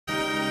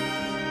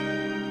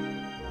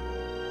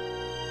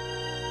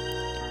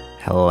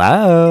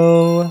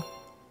Hello!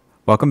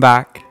 Welcome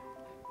back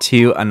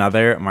to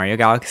another Mario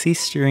Galaxy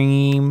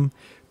stream.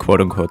 Quote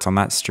unquote on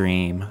that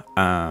stream.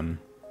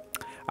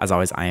 As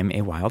always, I am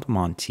a Wild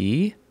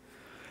Monty.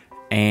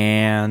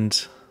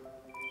 And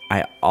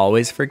I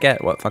always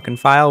forget what fucking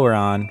file we're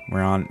on.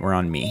 We're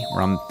on me.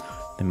 We're on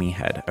the me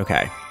head.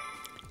 Okay.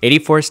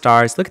 84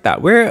 stars. Look at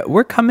that.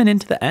 We're coming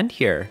into the end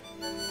here.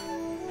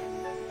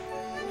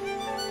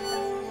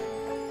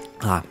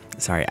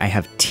 Sorry, I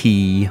have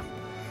tea.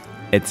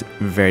 It's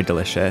very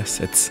delicious.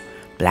 It's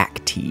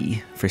black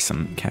tea for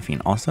some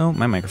caffeine. Also,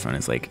 my microphone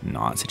is like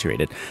not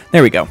situated.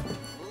 There we go.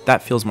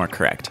 That feels more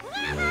correct.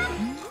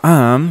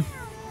 Yeah,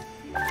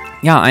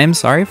 I am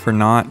sorry for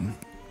not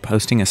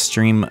posting a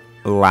stream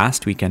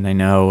last weekend. I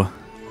know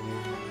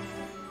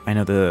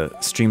the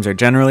streams are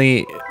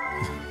generally,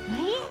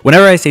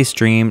 whenever I say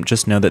stream,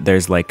 just know that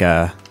there's like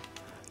a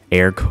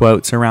air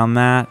quotes around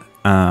that.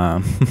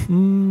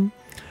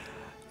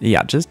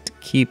 Yeah, just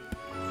keep.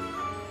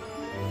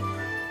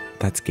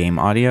 That's game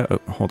audio. Oh,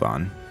 hold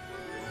on.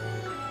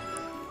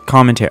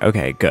 Commentary.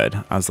 Okay,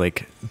 good. I was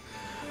like,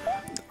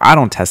 I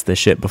don't test this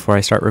shit before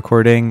I start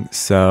recording,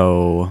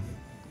 so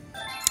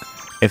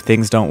if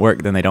things don't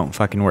work, then they don't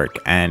fucking work,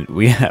 and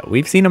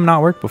we've seen them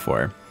not work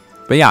before.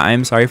 But yeah,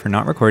 I'm sorry for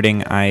not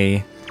recording.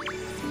 I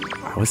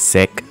was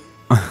sick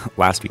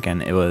last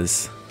weekend. I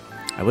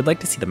would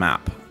like to see the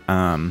map.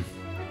 I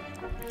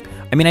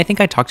mean, I think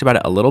I talked about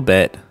it a little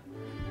bit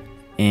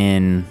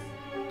in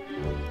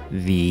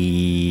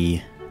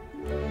the.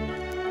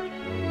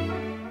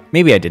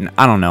 Maybe I didn't.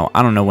 I don't know.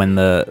 I don't know when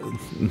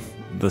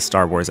the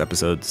Star Wars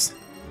episodes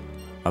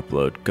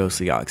upload.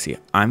 Ghostly Galaxy.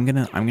 I'm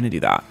gonna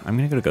do that. I'm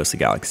gonna go to Ghostly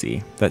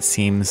Galaxy. That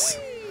seems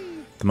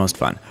the most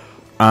fun.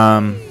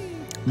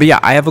 But yeah,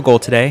 I have a goal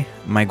today.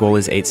 My goal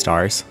is 8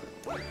 stars.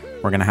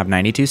 We're gonna have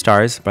 92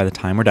 stars by the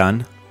time we're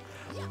done.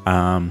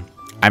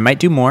 I might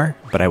do more,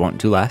 but I won't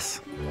do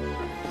less.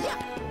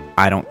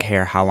 I don't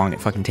care how long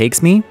it fucking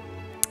takes me.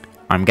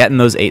 I'm getting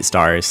those 8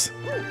 stars.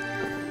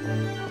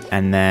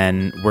 And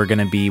then we're going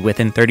to be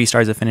within 30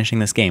 stars of finishing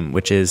this game,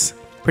 which is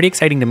pretty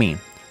exciting to me.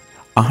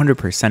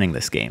 100%ing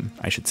this game,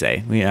 I should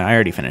say. I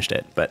already finished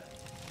it, but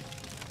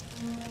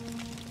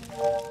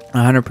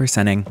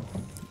 100%ing.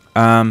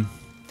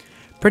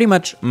 Pretty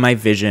much my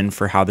vision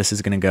for how this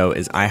is going to go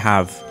is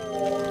I'm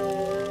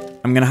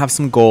going to have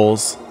some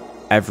goals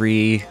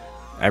every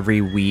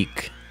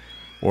week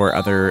or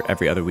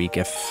every other week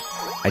if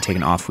I take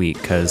an off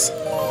week, because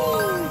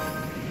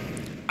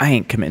I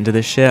ain't committing to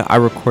this shit. I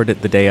record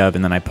it the day of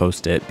and then I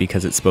post it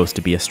because it's supposed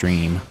to be a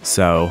stream.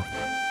 So,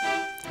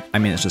 I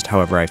mean, it's just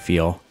however I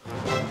feel.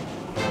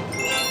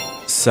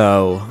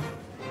 So,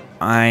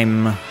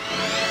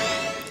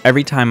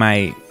 every time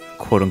I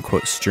quote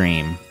unquote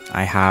stream,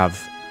 I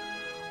have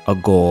a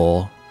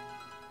goal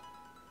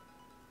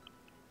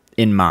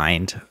in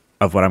mind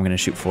of what I'm going to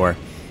shoot for.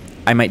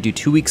 I might do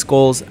 2 weeks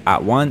goals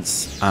at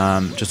once,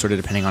 just sort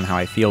of depending on how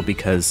I feel,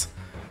 because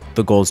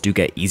the goals do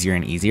get easier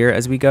and easier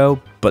as we go,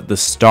 but the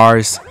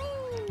stars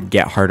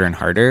get harder and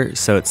harder.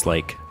 So it's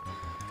like,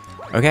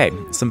 okay,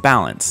 some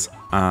balance.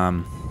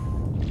 A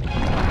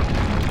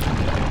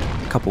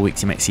couple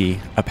weeks you might see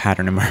a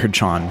pattern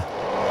emerge on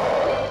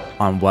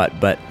what,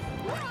 but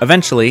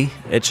eventually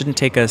it shouldn't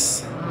take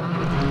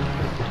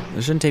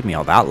me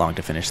all that long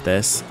to finish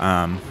this.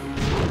 A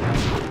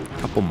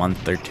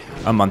month or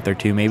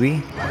two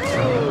maybe.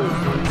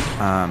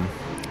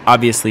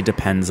 Obviously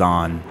depends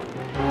on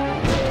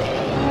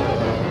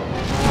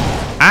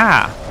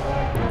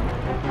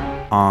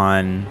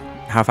on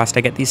how fast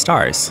I get these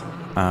stars.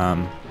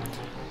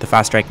 The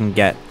faster I can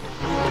get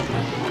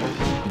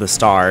the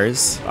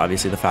stars,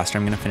 obviously the faster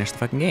I'm gonna finish the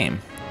fucking game.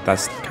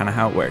 That's kind of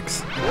how it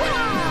works.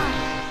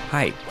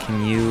 Hi,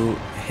 can you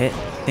hit?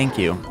 Thank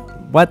you.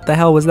 What the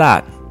hell was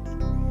that?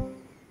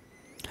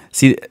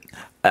 See,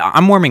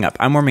 I'm warming up.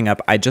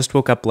 I just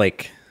woke up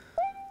like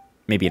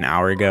maybe an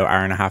hour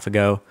and a half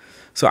ago.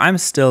 So I'm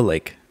still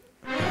waking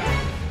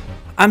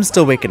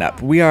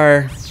up.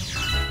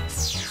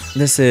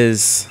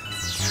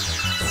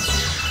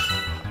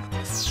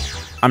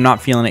 I'm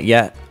not feeling it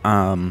yet.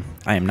 I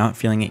am not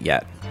feeling it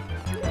yet.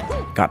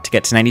 Got to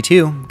get to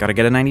 92. Got to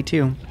get a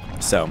 92.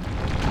 So,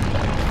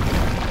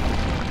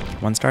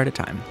 1 star at a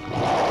time.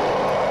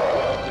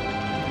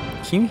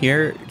 Can you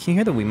hear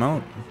the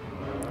Wiimote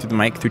through the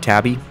mic, through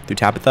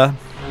Tabitha?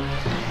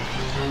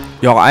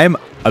 Y'all, I am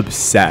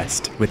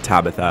obsessed with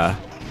Tabitha.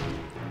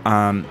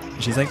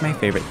 She's like my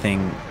favorite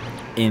thing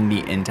in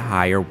the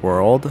entire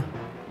world.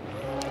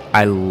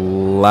 I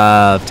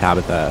love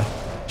Tabitha.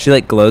 She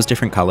like glows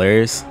different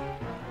colors.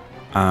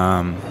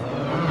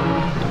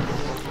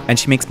 And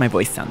she makes my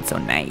voice sound so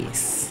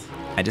nice.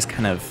 I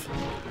kind of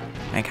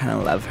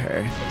love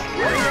her.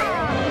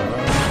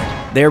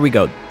 There we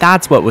go.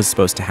 That's what was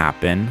supposed to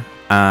happen.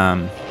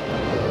 And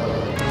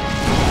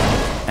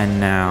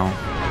now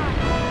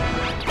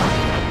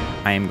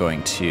I am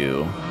going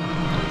to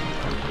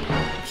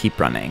keep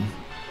running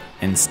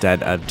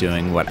instead of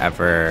doing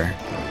whatever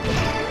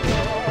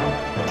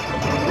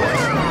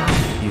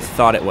you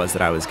thought it was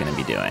that I was going to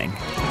be doing.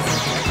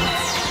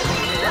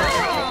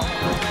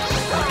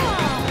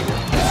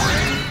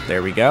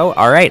 There we go.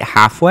 All right,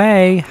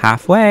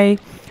 halfway.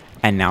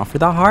 And now for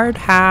the hard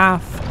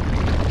half.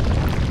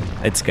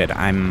 It's good.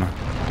 I'm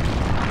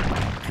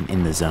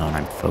in the zone.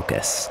 I'm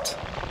focused.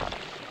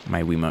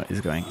 My Wiimote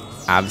is going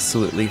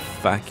absolutely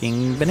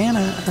fucking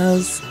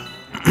bananas.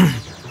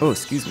 Oh,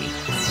 excuse me.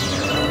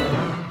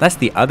 That's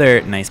the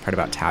other nice part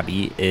about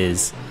Tabby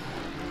is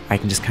I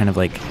can just kind of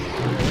like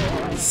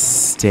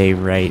stay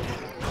right.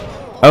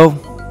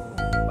 Oh.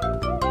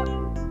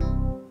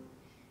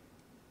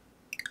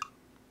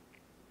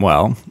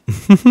 Well.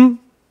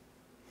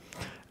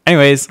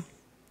 Anyways.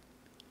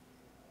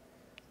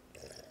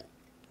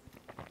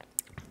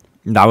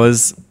 That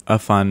was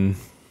fun.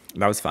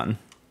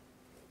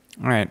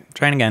 All right,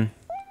 trying again.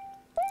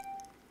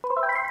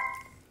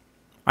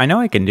 I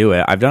know I can do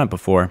it. I've done it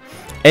before.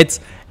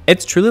 It's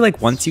truly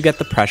like once you get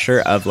the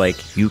pressure of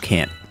like you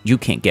can't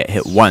get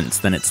hit once,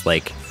 then it's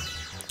like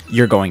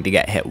you're going to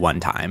get hit one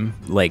time.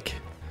 Like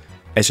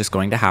it's just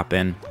going to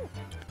happen.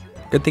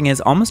 Good thing is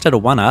almost at a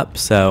 1-up,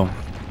 so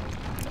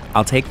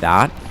I'll take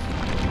that.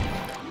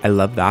 I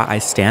love that. I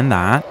stand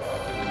that.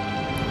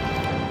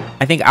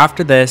 I think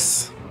after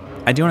this,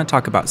 I do want to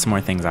talk about some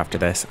more things after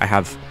this. I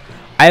have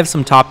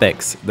some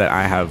topics that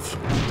I have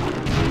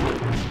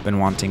been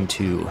wanting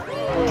to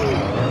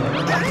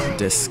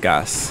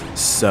discuss.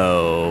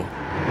 So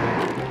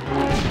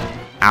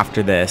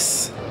after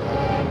this,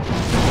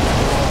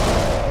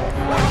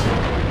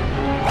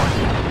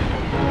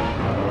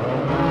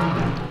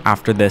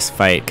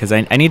 fight, because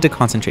I need to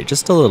concentrate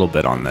just a little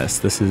bit on this.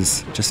 This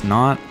is just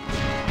not...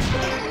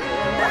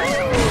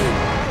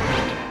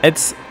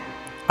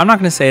 I'm not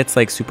going to say it's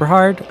like super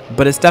hard,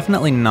 but it's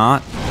definitely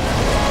not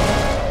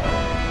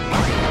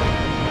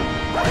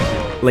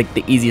like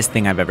the easiest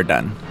thing I've ever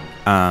done.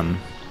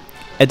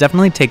 It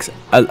definitely takes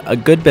a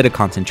good bit of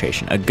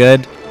concentration, a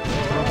good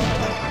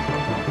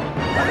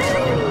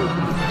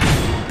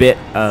bit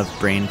of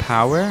brain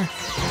power.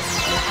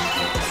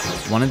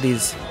 One of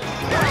these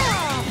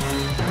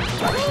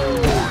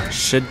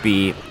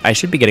I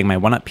should be getting my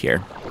 1-up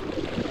here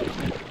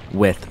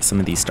with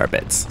some of these star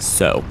bits.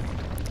 So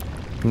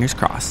fingers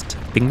crossed,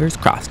 fingers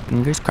crossed,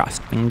 fingers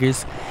crossed,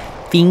 fingers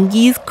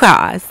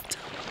crossed.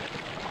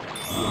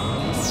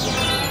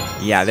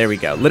 Yeah, there we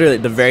go. Literally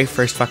the very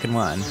first fucking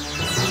one.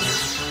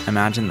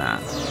 Imagine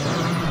that.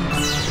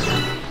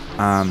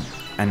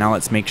 And now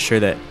let's make sure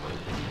that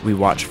we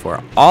watch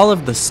for all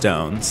of the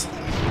stones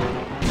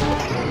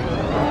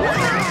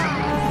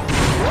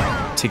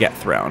to get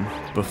thrown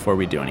before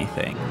we do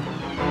anything.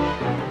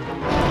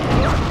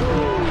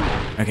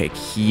 Okay,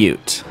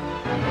 cute.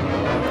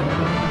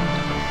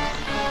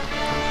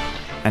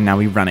 And now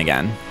we run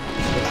again.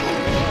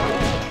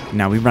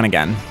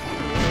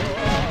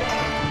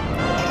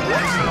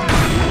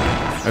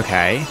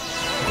 Okay.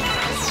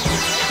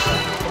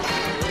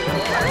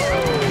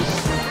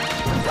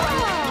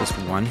 Just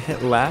one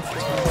hit left.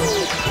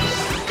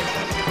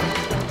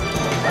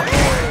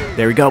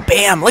 There we go.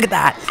 Bam! Look at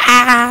that.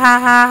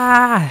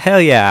 Ah!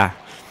 Hell yeah.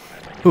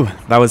 Ooh,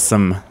 that was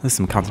some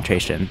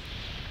concentration.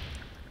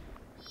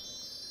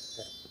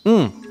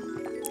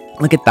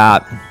 Look at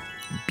that.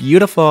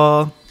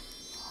 Beautiful.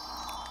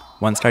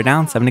 1 star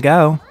down, 7 to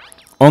go.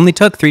 Only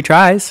took 3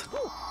 tries.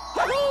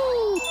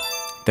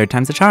 3rd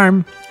time's a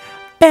charm.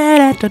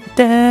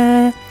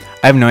 I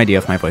have no idea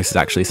if my voice is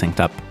actually synced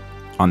up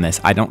on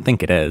this. I don't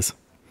think it is.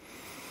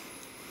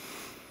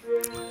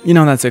 You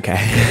know, that's okay.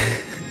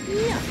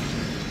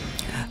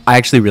 I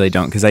actually really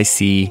don't, because I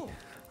see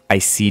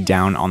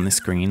down on the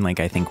screen, like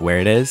I think where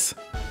it is.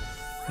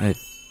 I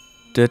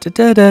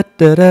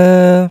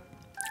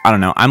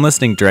don't know. I'm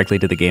listening directly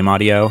to the game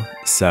audio,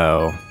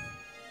 so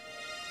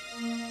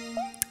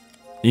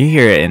you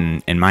hear it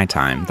in my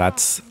time.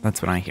 That's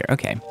what I hear.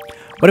 Okay.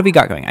 What have we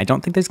got going? I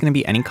don't think there's going to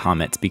be any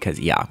comets because,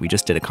 yeah, we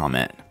just did a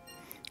comet.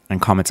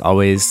 And comets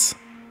always...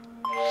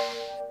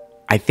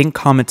 I think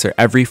comets are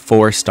every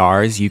 4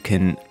 stars you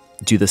can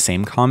do the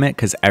same comet,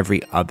 because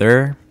every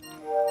other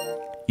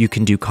you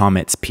can do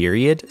comets,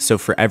 period. So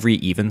for every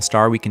even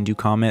star we can do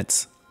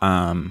comets,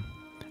 and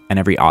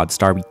every odd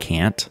star we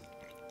can't.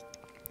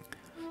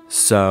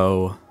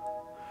 So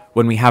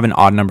when we have an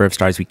odd number of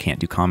stars, we can't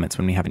do comets.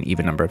 When we have an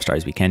even number of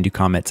stars, we can do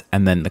comets.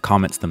 And then the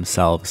comets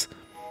themselves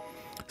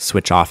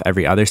switch off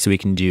every other. So we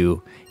can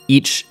do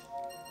each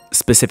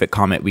specific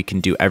comet, we can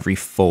do every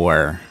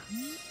 4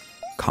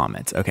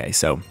 comets. Okay,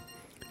 so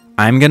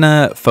I'm going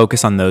to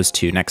focus on those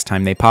 2 next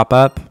time they pop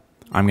up.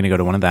 I'm going to go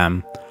to one of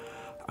them.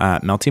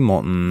 Melty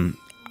Molten,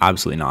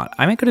 absolutely not.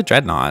 I might go to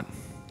Dreadnought.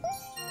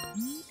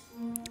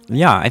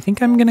 Yeah, I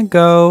think I'm going to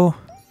go...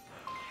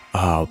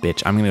 Oh,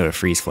 bitch, I'm going to go to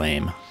Freeze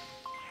Flame.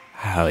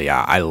 Hell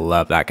yeah, I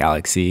love that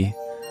galaxy.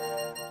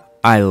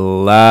 I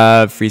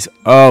love Freeze...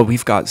 Oh,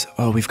 we've got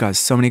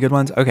so many good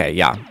ones. Okay,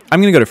 yeah,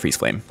 I'm going to go to Freeze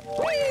Flame.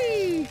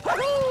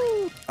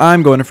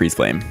 I'm going to Freeze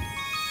Flame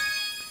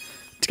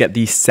to get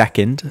the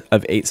 2nd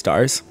of 8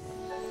 stars.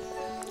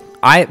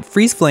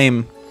 Freeze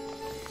Flame...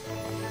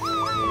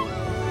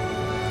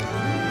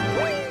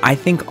 I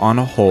think on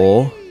a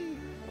whole,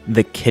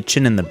 the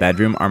kitchen and the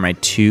bedroom are my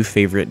 2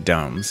 favorite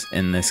domes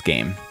in this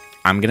game.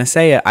 I'm gonna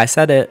say it. I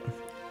said it.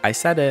 I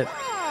said it.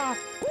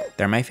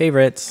 They're my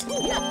favorites.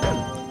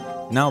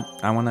 No,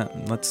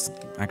 let's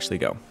actually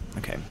go.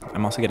 Okay,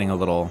 I'm also getting a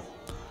little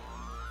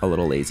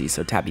lazy,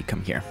 so Tabby,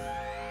 come here.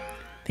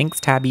 Thanks,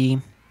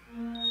 Tabby.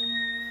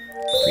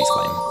 Freeze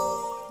flame.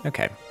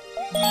 Okay.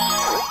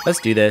 Let's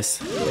do this.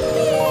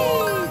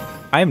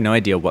 I have no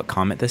idea what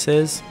comet this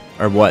is,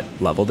 or what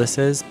level this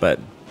is, but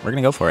we're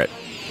gonna go for it.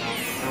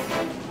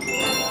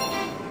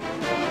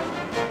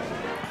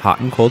 Hot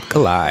and cold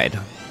collide.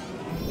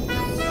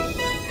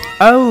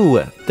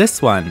 Oh,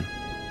 this one.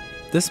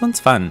 This one's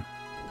fun.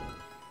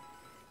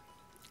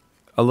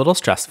 A little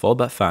stressful,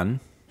 but fun.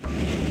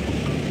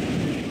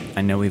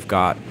 I know we've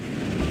got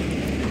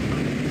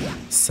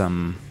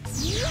some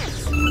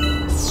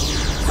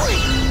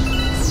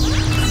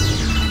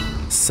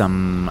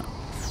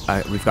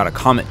we've got a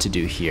comet to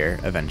do here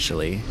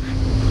eventually.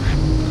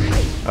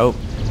 Oh,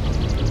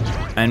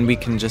 and we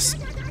can just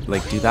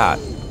like do that,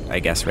 I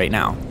guess, right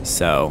now.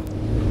 So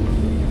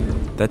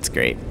that's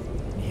great.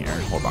 Here,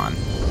 hold on.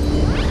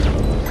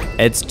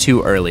 It's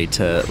too early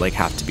to like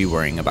have to be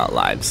worrying about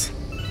lives.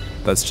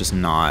 That's just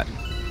not,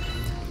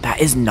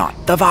 that is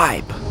not the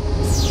vibe.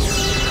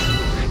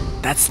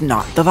 That's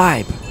not the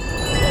vibe.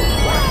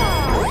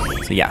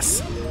 So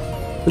yes,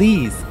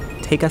 please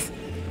take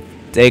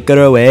it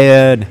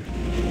away.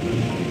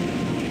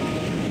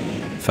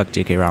 Fuck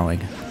JK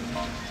Rowling.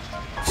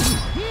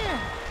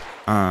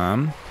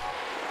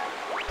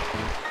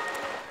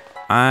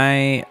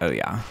 Oh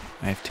yeah,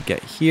 I have to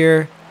get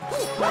here.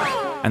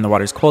 And the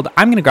water's cold.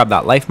 I'm gonna grab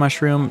that life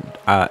mushroom,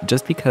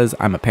 just because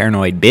I'm a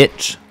paranoid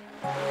bitch.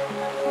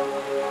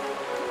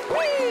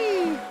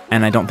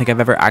 And I don't think I've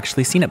ever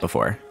actually seen it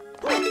before.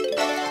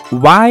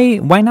 Why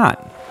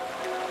not?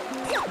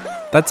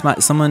 That's my,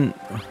 someone,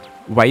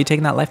 why are you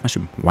taking that life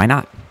mushroom? Why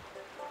not?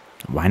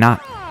 Why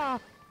not?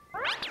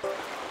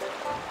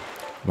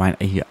 Why,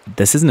 yeah,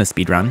 this isn't a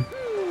speed run.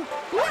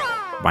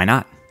 Why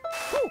not?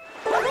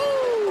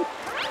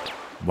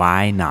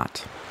 Why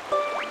not?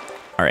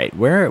 All right,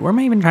 where am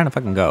I even trying to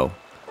fucking go?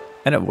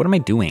 What am I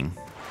doing?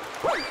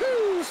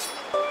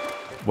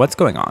 What's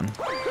going on?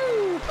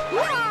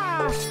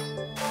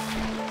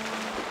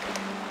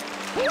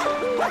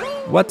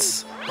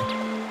 What's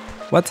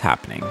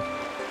happening?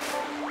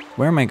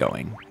 Where am I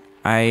going?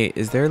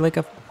 Is there like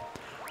a,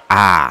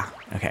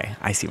 okay,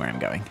 I see where I'm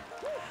going.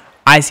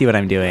 I see what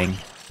I'm doing.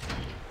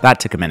 That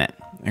took a minute.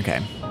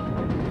 Okay.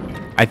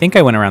 I think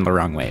I went around the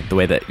wrong way, the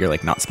way that you're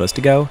like not supposed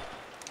to go,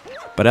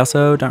 but I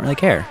also don't really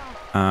care.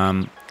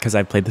 Because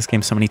I've played this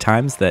game so many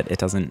times that it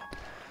doesn't,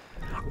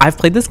 I've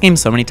played this game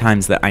so many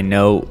times that I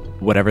know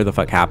whatever the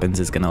fuck happens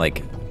is gonna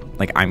like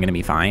I'm gonna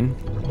be fine.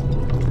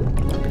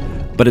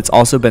 But it's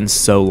also been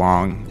so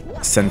long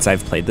since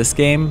I've played this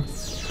game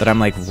that I'm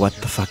like, what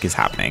the fuck is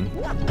happening?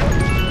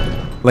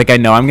 Like, I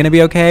know I'm gonna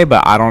be okay,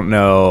 but I don't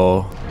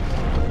know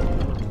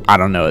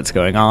what's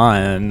going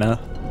on.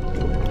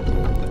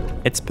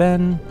 It's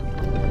been,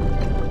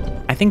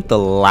 I think the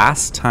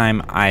last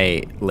time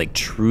I like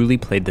truly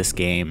played this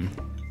game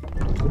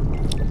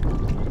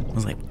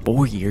was like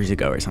 4 years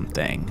ago or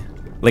something.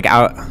 Like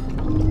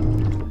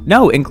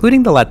no,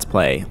 including the Let's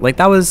Play. Like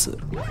that was,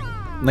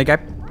 like I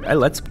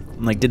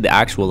did the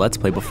actual Let's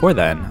Play before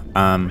then.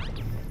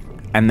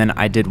 And then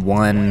I did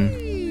one,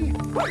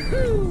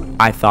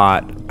 I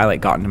thought, I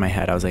like got into my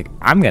head, I was like,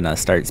 I'm gonna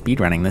start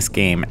speedrunning this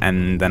game.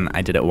 And then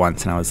I did it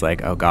once and I was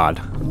like, oh God,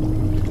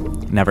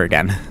 never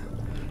again.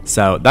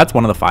 So that's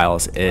one of the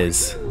files,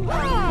 is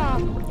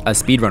a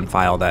speedrun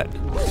file that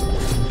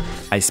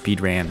I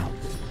speedran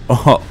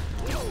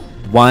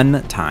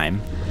one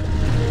time.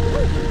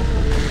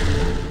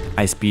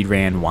 I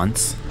speedran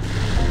once.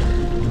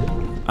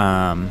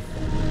 And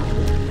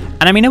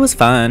I mean, it was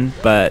fun,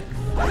 but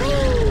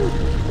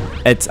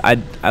I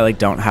like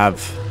don't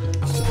have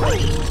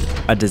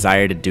a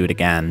desire to do it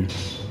again.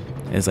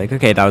 It's like,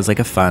 okay, that was like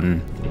a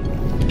fun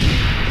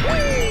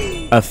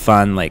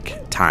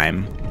like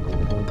time.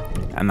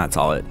 And that's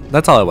all it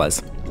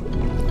was.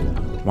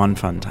 One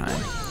fun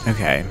time.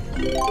 Okay.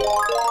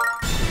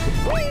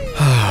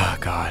 Oh,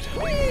 God.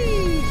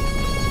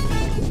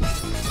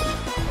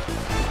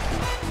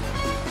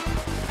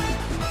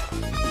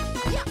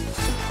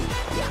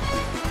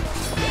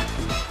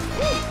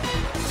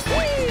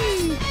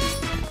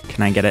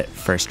 Can I get it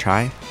first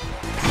try?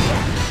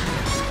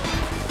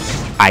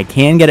 I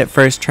can get it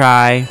first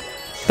try.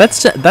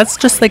 That's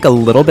just like a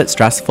little bit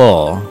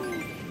stressful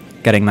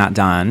getting that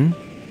done.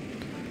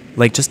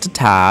 Like just a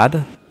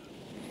tad.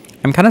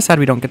 I'm kind of sad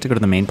we don't get to go to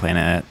the main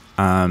planet.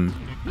 Oh,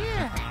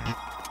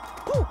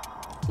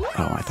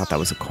 I thought that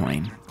was a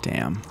coin.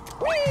 Damn.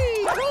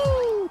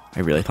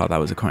 I really thought that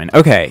was a coin.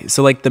 Okay,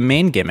 so like the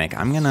main gimmick,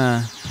 I'm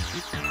gonna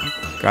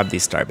grab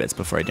these star bits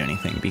before I do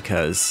anything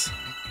because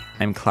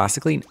I'm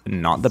classically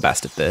not the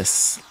best at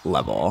this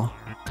level.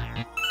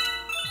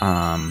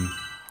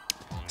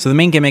 So the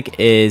main gimmick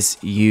is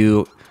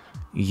you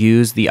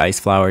use the ice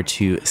flower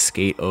to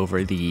skate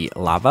over the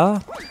lava,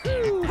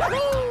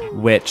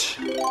 which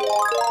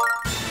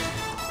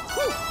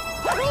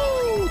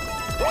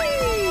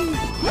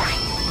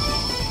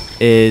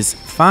is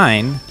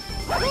fine,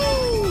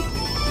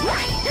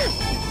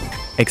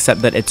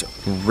 except that it's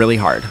really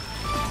hard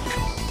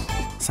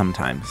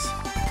sometimes.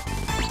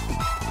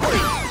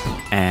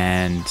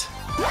 And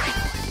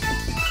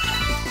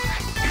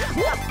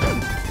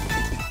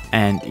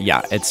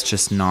yeah, it's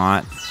just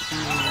not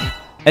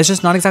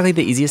exactly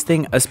the easiest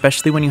thing,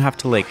 especially when you have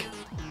to like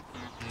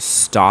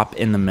stop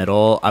in the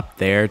middle up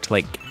there to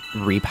like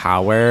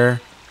repower.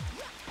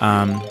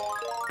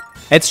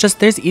 It's just,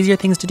 there's easier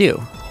things to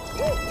do.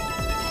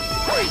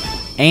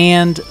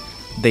 And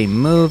they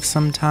move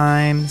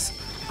sometimes.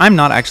 I'm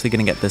not actually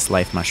gonna get this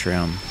life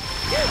mushroom.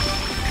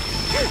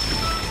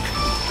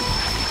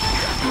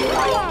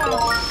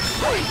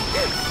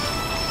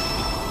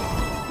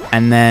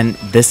 And then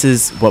this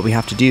is what we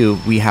have to do.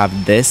 We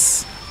have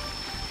this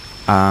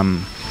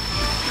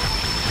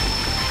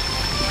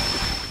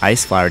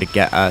ice flower to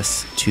get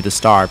us to the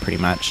star pretty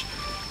much.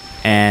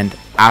 And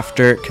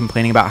after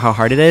complaining about how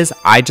hard it is,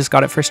 I just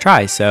got it first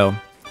try. So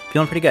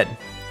feeling pretty good.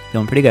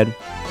 Feeling pretty good.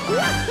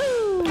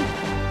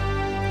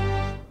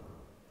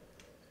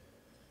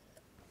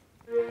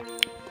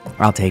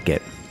 I'll take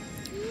it.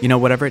 You know,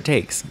 whatever it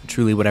takes.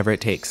 Truly, whatever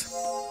it takes.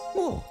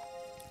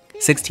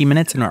 16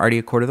 minutes and we're already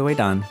a quarter of the way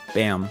done.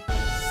 Bam.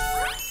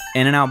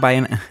 In and out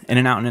in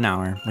an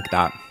hour. Look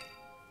at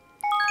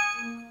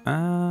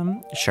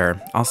that.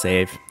 Sure. I'll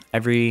save.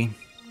 Every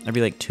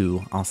like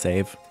 2, I'll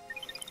save.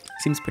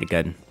 Seems pretty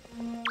good.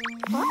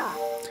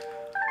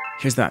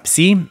 Here's the map.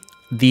 See?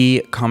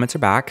 The comets are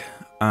back.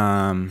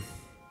 And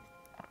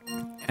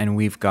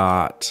we've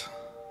got...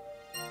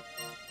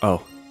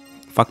 Oh.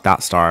 Fuck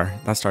that star.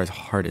 That star is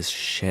hard as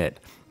shit.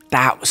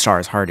 That star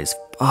is hard as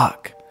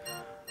fuck.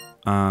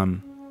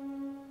 That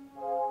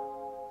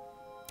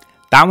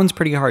one's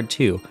pretty hard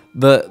too.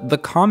 The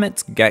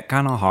comets get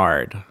kind of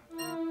hard.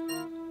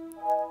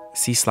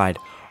 Sea slide.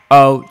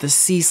 Oh, the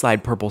sea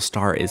slide purple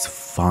star is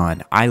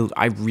fun. I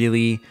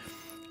really,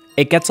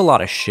 it gets a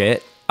lot of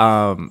shit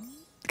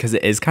because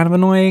it is kind of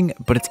annoying,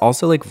 but it's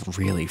also like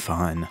really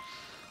fun.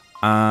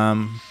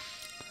 I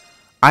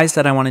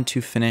said I wanted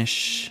to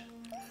finish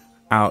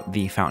out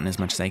the fountain as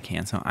much as I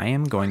can, so I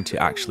am going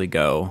to actually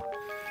go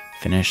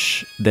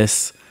finish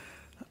this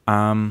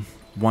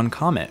one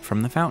comet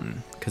from the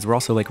fountain, because we're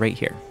also like right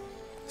here.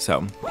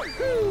 So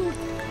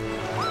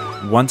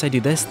once I do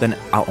this, then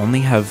I'll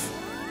only have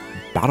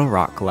Battle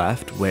Rock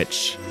left,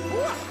 which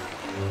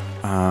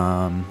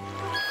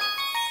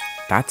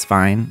that's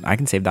fine. I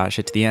can save that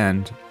shit to the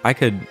end. I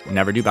could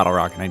never do Battle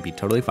Rock and I'd be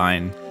totally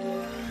fine.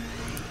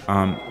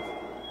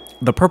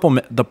 The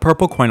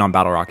purple coin on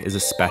Battle Rock is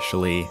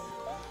especially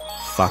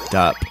fucked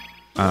up.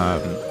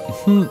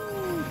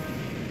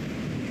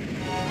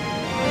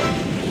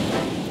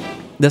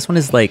 This one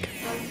is like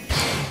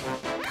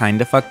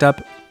kind of fucked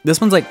up. This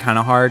one's like kind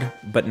of hard,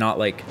 but not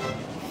like,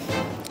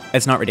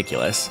 it's not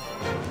ridiculous.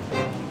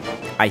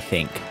 I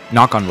think.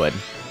 Knock on wood.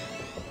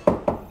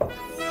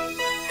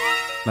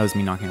 That was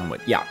me knocking on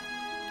wood. Yeah.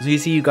 So you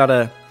see, you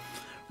gotta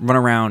run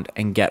around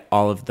and get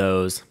all of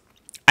those.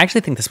 I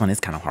actually think this one is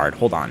kind of hard.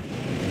 Hold on.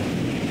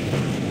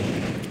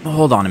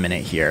 Hold on a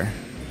minute here.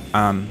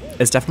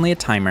 It's definitely a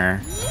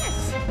timer.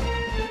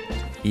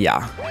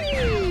 Yeah.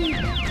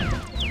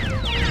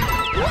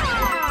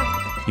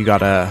 You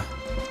gotta...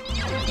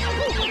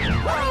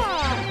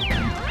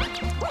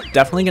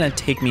 Definitely gonna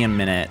take me a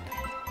minute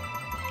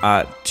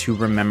to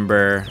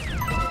remember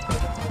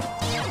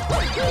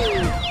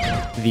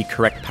the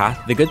correct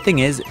path. The good thing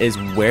is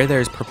where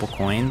there's purple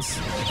coins,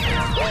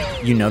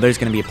 you know there's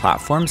gonna be a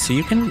platform, so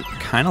you can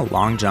kind of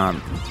long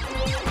jump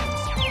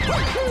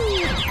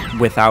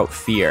without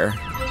fear.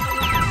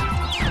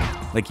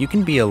 Like, you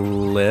can be a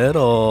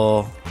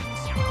little...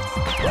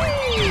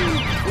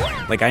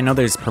 Like, I know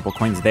there's purple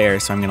coins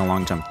there, so I'm gonna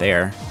long jump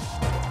there.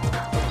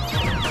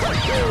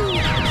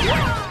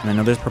 And I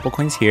know there's purple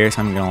coins here,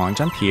 so I'm gonna long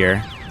jump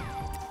here.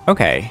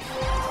 Okay.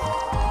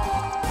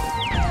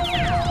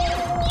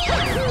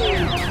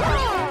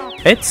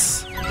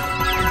 It's...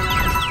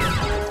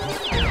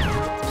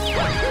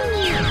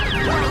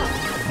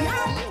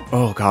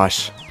 Oh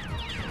gosh.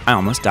 I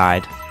almost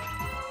died.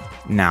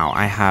 Now,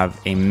 I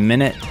have a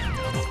minute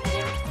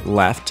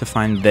left to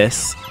find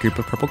this group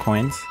of purple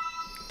coins.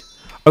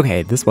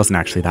 Okay, this wasn't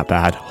actually that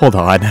bad. Hold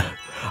on.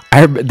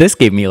 This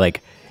gave me,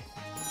 like,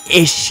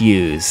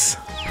 issues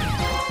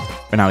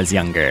when I was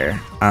younger.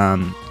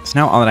 So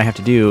now all that I have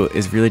to do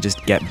is really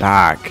just get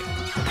back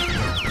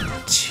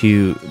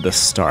to the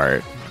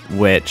start,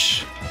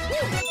 which...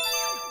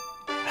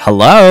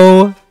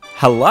 Hello?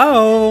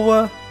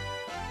 Hello?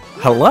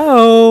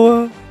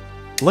 Hello?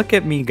 Look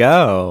at me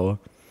go.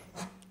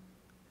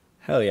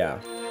 Hell yeah.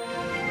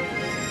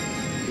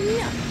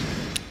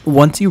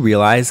 Once you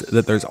realize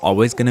that there's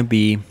always going to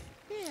be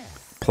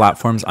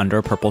platforms under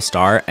a purple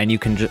star and you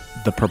can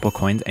the purple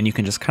coins, and you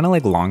can just kind of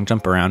like long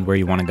jump around where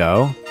you want to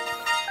go,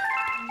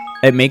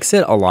 it makes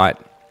it a lot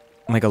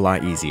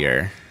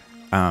easier,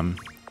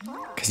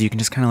 because you can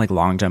just kind of like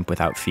long jump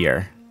without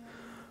fear,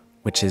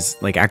 which is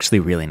like actually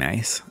really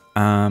nice.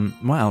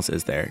 What else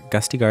is there?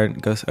 Gusty Garden,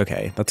 Ghost.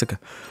 Okay, that's a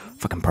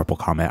fucking purple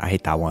comet. I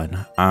hate that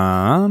one.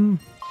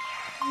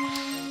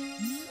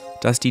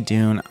 Dusty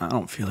Dune. I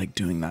don't feel like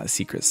doing that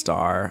secret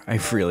star. I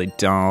really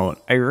don't.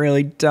 I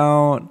really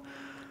don't.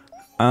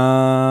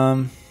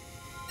 I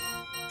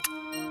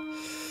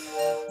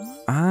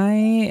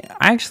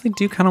actually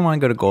do kind of want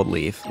to go to Gold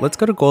Leaf. Let's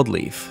go to Gold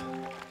Leaf.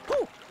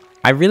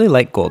 I really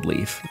like Gold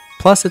Leaf.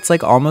 Plus, it's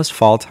like almost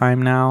fall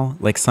time now.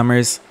 Like summer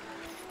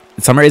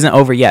isn't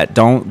over yet.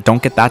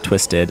 Don't get that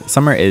twisted.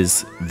 Summer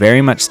is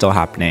very much still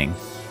happening,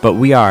 but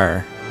we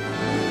are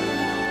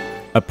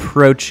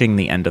approaching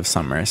the end of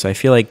summer. So I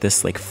feel like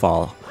this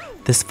fall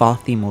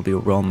theme will be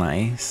real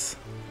nice.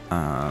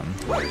 I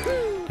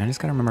just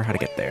gotta remember how to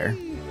get there.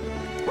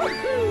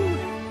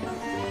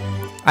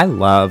 I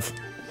love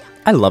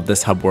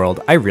this hub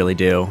world. I really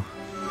do.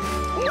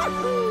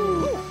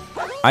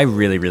 I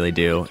really, really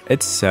do.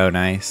 It's so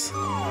nice.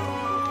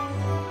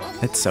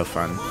 It's so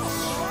fun.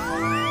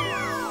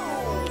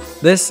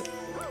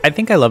 I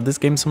think I love this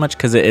game so much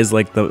because it is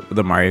like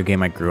the Mario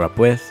game I grew up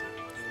with.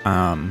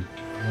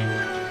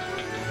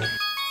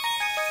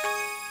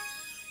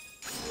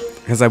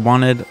 Because I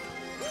wanted...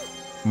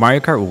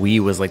 Mario Kart Wii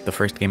was like the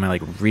first game I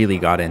like really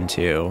got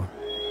into.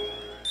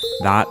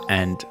 That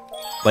and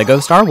Lego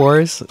Star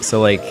Wars.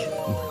 So like,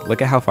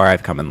 look at how far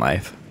I've come in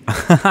life.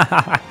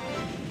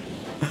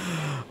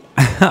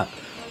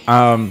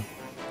 And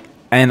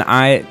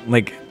I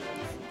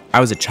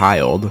was a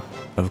child,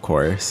 of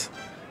course.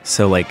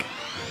 So like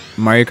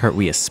Mario Kart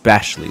Wii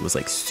especially was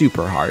like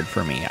super hard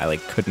for me. I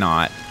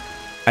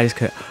just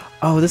couldn't.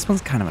 Oh, this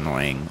one's kind of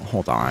annoying.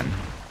 Hold on.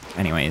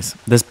 Anyways,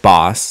 this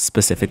boss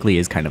specifically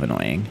is kind of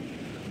annoying.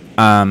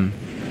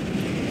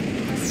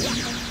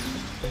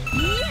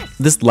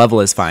 This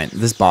level is fine.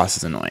 This boss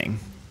is annoying.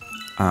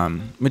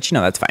 Which,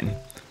 that's fine.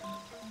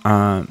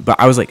 But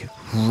I was like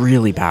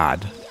really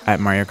bad at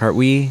Mario Kart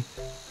Wii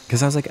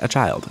because I was like a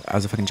child. I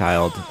was a fucking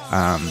child.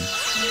 I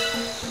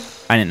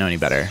didn't know any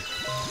better.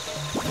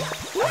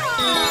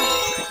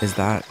 Is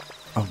that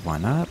a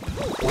 1-up?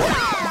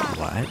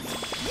 What?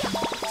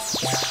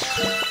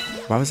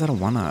 Why was that a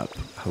 1-up?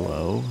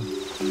 Hello?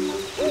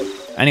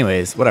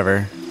 Anyways,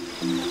 whatever.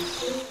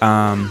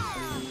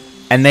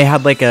 And they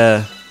had like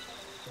a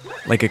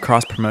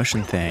cross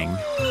promotion thing.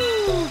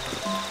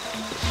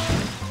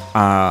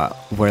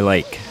 Where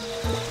like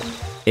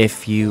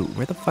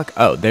where the fuck?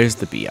 Oh, there's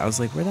the bee. I was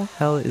like, where the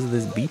hell is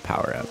this bee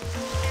power up?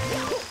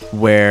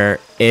 Where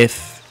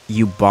if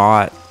you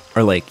bought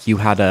or like you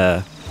had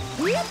a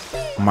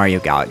Mario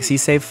Galaxy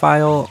save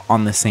file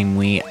on the same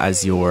Wii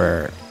as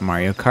your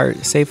Mario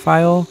Kart save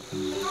file,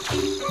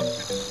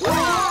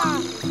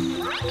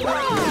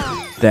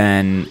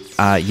 then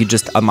you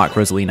just unlock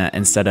Rosalina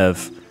instead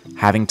of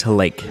having to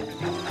like,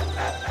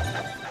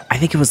 I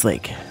think it was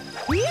like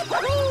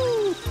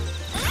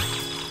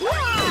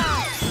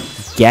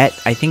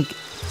I think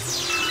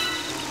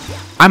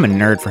I'm a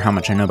nerd for how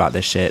much I know about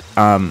this shit.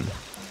 I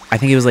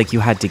think it was like you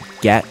had to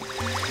get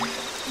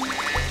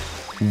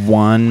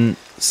 1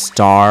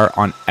 star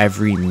on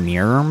every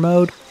mirror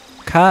mode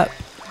cup,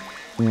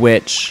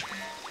 which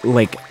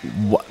like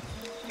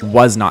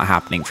was not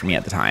happening for me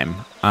at the time.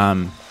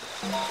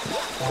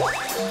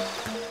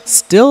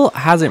 Still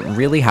hasn't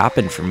really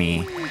happened for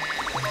me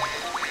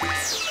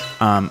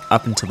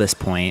up until this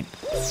point.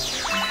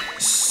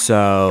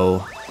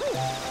 So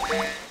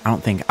I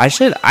don't think I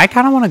should. I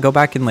kind of want to go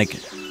back and like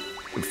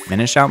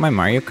finish out my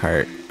Mario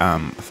Kart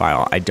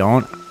file. I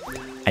don't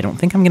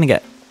think I'm gonna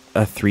get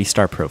a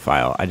 3-star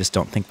profile. I just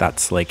don't think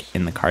that's like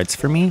in the cards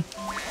for me.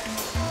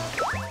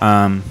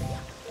 But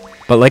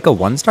like a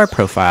 1-star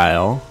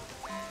profile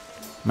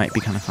might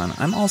be kind of fun.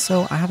 I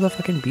have the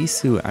fucking bee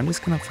suit. I'm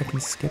just gonna fucking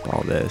skip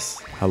all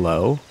this.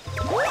 Hello?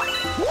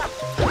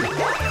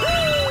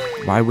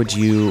 Why would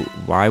you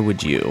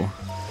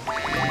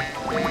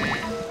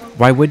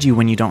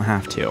when you don't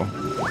have to?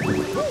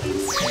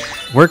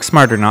 Work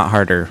smarter, not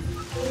harder.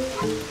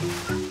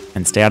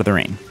 And stay out of the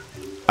rain.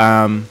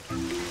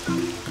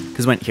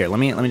 Because let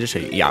me just show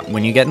you. Yeah,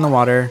 when you get in the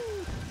water,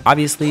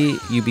 obviously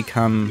you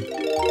become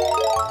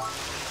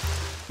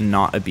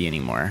not a bee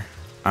anymore.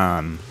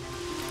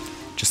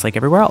 Just like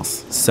everywhere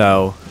else.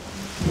 So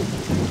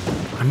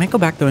I might go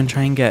back though and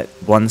try and get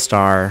 1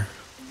 star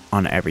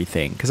on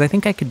everything because I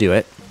think I could do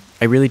it.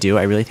 I really do.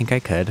 I really think I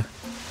could.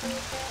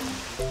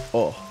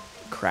 Oh,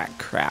 crack.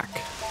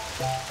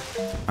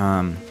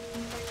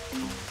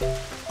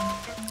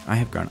 I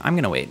have grown. I'm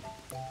gonna wait.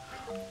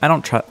 I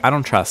don't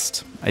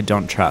trust. I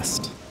don't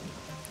trust.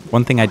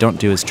 One thing I don't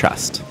do is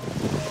trust.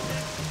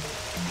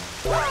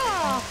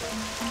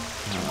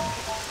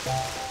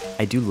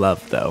 I do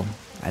love though.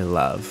 I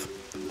love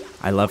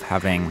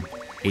having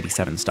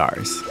 87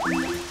 stars.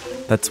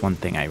 That's one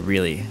thing I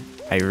really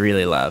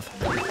love.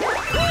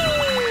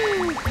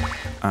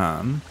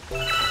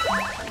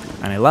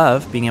 And I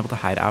love being able to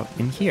hide out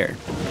in here.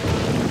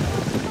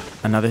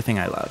 Another thing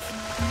I love.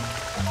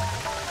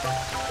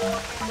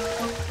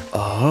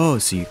 Oh,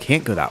 so you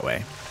can't go that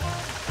way.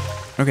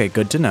 Okay,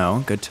 good to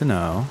know. Good to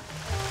know.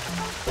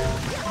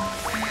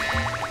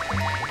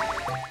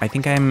 I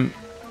think I'm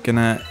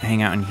gonna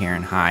hang out in here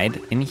and hide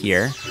in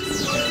here.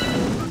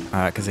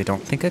 Because I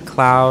don't think a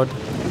cloud...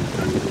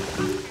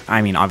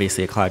 I mean,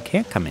 obviously a cloud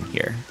can't come in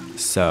here.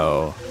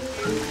 So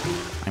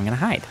I'm gonna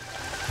hide.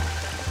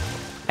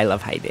 I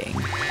love hiding.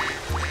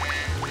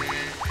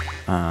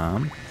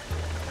 I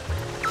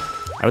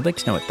would like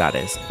to know what that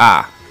is.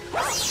 Ah!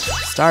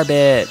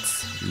 Starbits!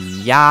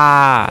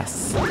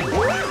 Yas!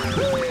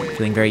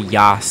 Feeling very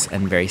yas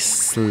and very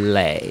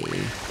slay.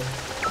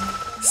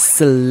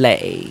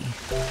 Slay.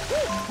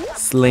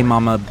 Slay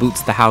mama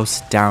boots the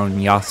house down,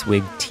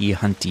 Yaswig T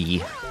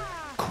Hunty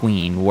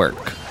queen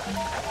work.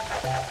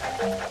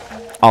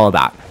 All of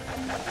that.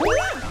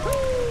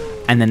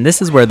 And then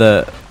this is where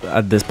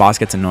this boss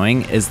gets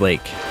annoying, is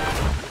like,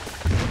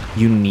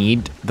 you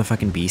need the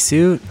fucking bee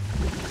suit.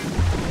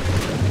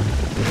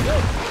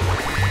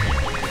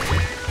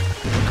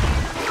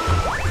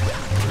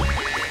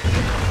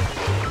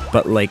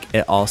 But like,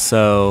 it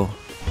also,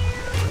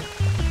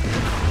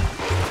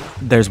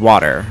 there's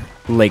water.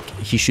 Like,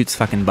 he shoots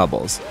fucking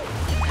bubbles.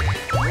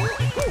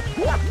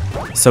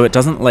 So it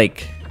doesn't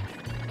like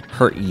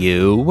hurt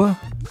you.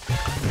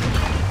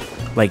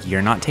 Like,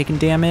 you're not taking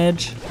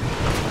damage.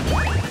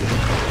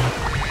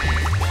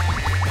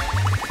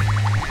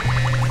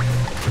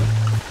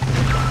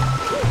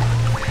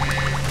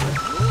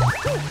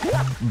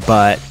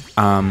 But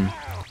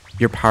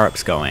your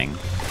power-up's going,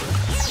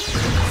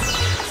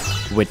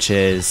 which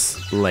is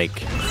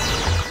like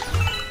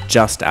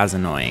just as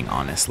annoying,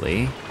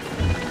 honestly.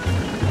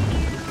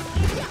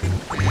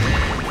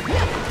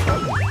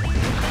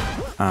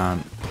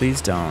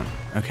 Please don't.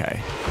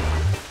 Okay.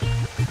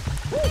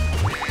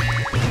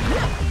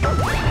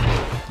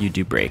 You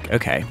do break.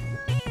 Okay.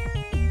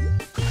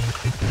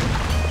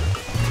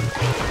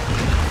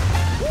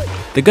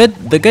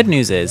 The good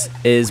news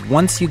is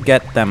once you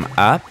get them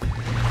up,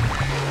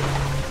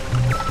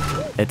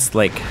 it's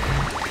like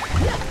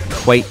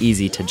quite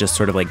easy to just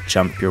sort of like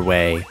jump your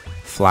way,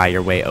 fly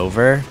your way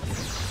over,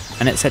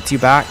 and it sets you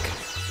back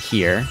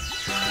here.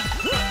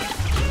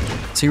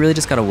 So you really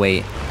just gotta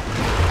wait.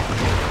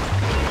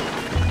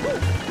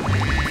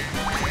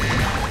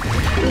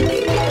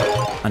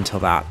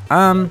 Until that.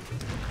 I'm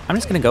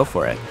just gonna go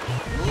for it.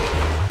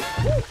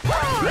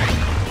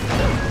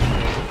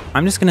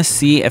 I'm just gonna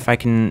see if I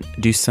can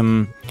do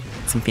some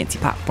fancy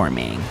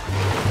platforming.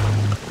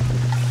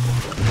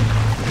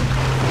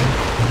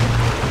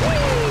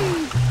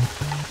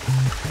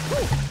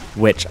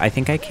 Which I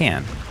think I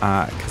can,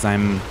 because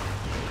I'm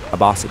a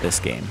boss at this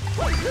game.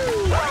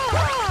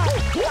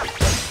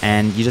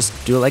 And you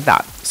just do it like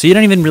that. So you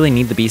don't even really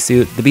need the bee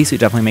suit. The bee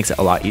suit definitely makes it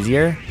a lot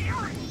easier.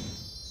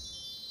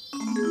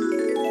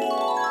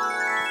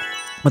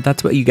 But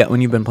that's what you get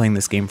when you've been playing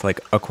this game for like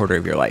a quarter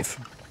of your life.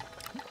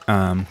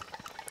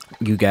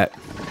 You get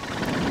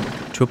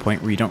to a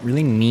point where you don't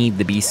really need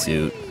the bee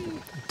suit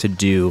to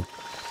do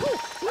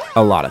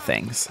a lot of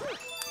things.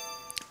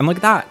 And look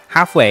at that,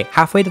 halfway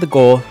to the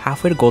goal,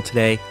 halfway to goal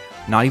today,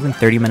 not even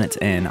 30 minutes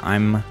in.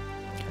 I'm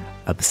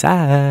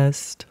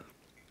obsessed.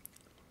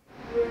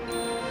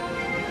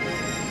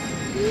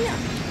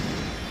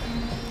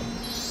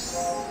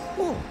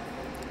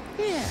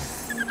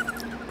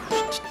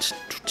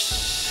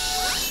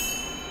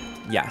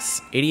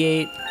 Yes,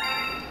 88.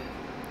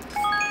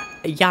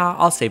 Yeah,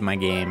 I'll save my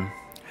game.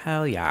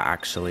 Hell yeah,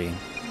 actually.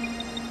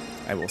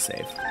 I will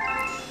save.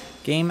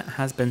 Game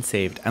has been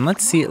saved. And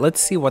let's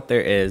see what there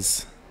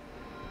is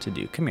to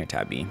do. Come here,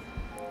 Tabby. You're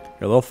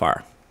a little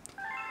far.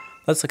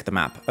 Let's look at the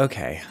map.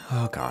 Okay.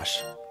 Oh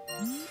gosh.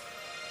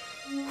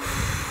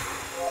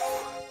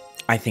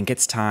 I think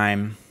it's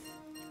time.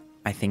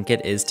 I think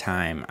it is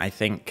time. I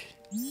think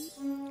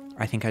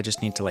I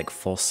just need to like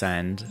full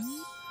send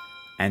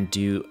and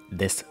do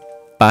this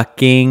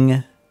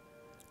fucking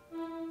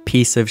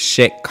piece of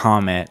shit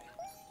comet,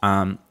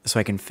 so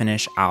I can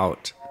finish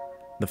out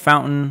the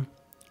fountain,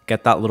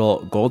 get that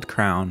little gold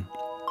crown.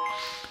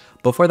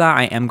 Before that,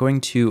 I am going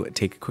to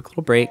take a quick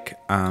little break,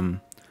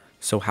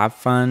 so have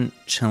fun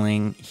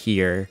chilling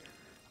here.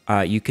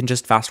 You can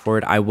just fast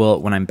forward. I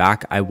will, when I'm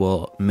back, I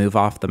will move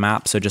off the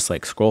map, so just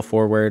like scroll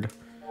forward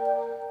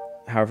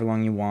however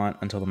long you want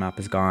until the map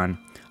is gone.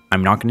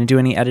 I'm not going to do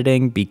any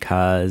editing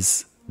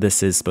because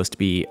this is supposed to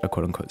be a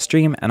quote-unquote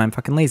stream, and I'm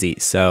fucking lazy,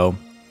 so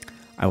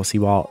I will see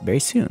you all very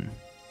soon.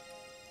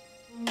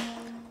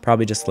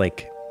 Probably just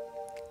like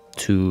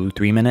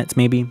 2-3 minutes,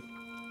 maybe.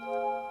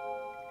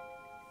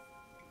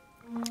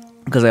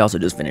 Because I also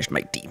just finished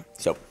my tea,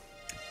 so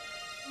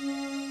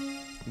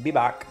be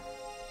back.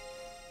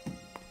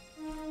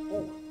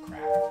 Oh,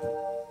 crap.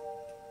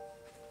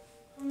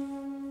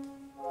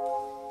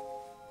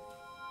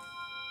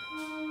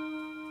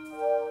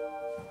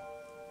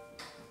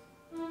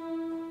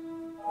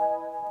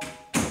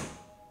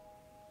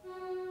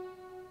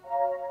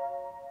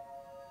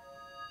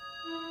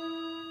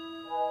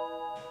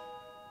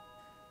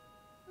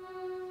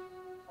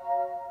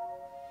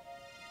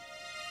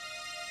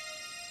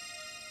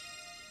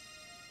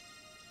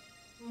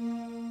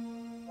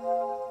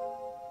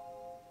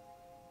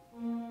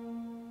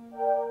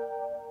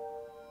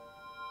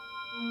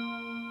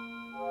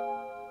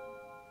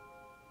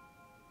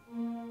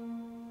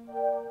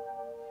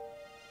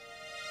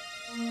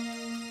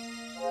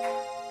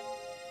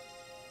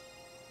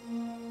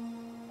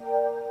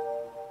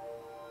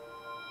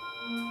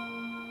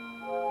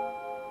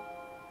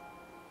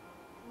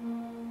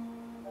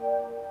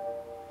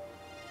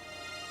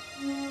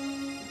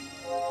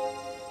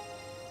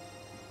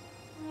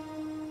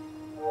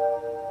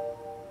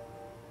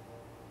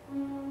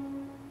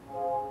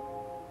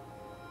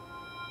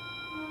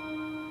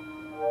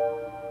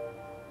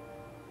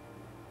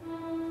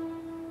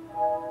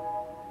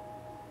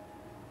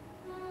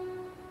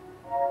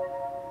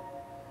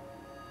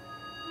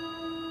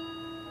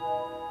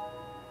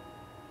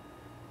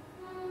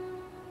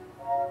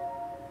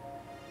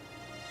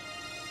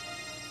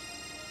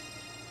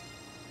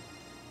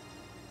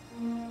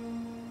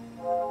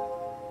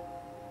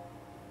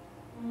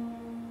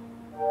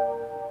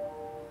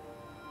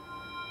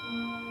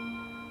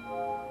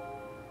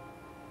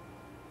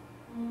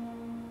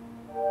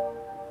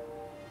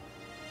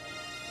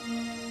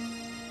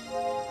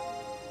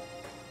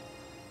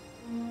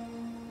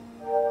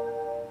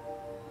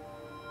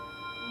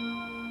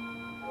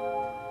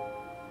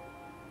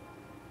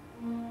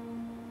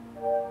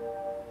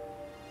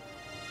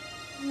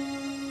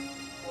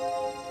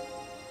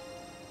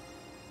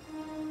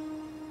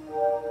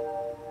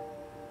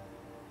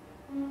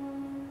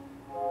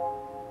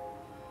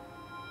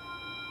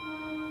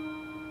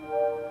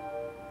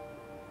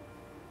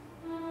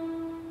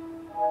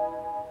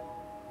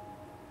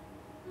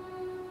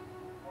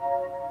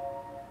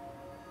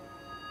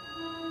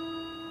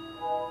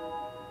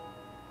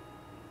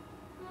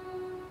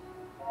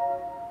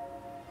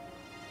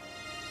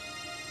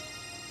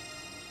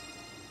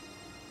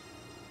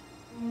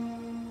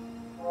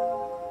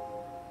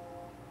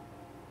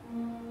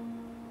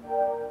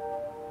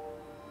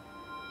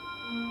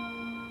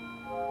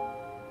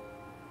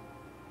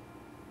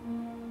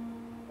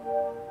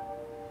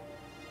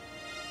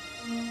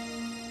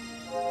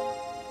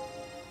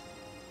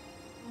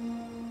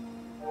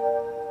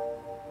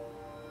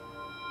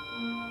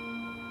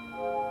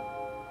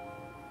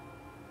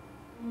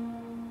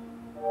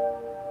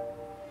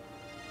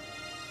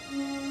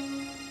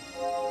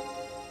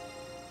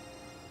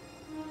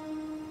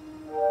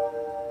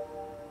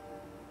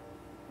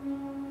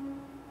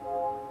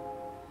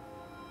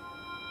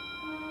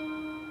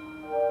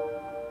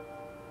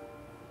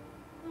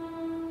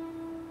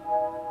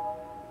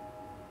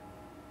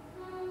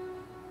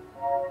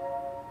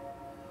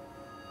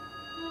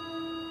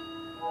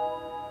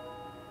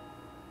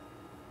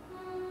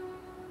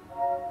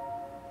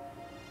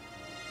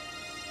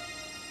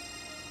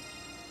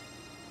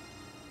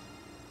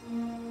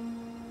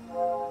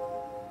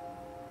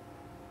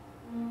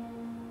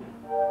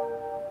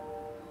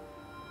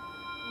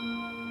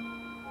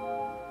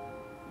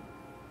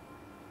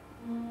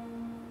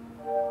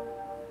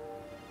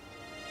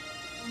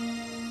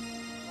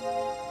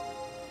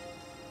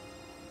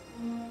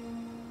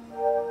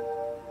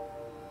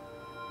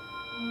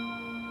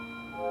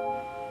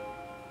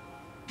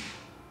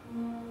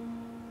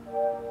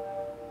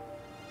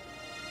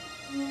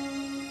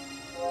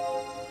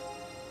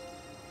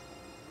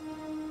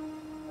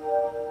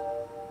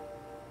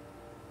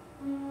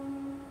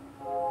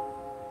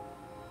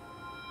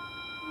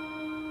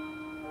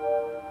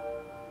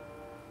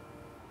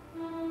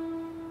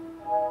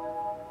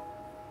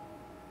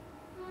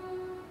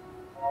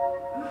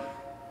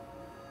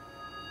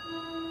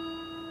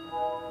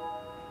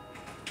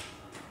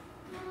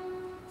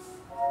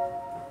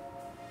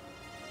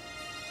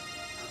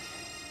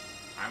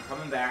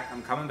 coming back.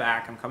 I'm coming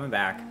back. I'm coming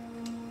back.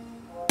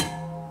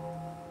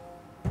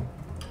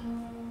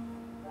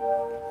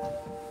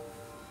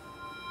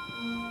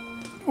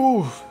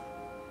 Ooh.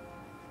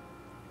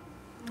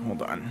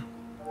 Hold on.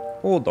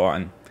 Hold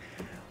on.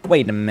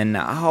 Wait a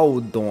minute.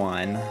 Hold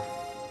on. I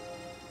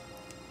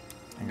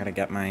gotta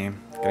get my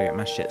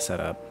shit set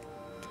up.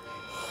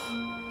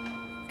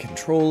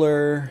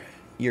 Controller,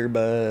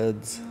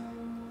 earbuds,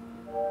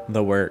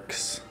 the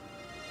works.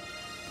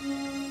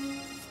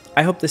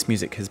 I hope this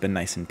music has been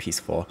nice and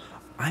peaceful.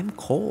 I'm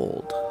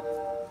cold.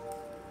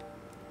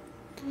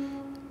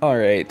 All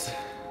right.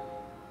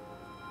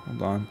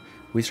 Hold on.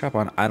 We strap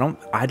on.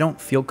 I don't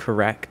feel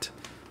correct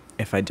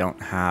if I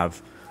don't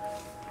have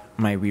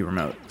my Wii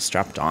remote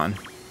strapped on.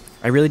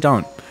 I really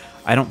don't.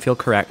 I don't feel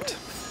correct.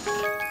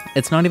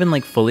 It's not even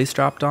like fully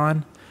strapped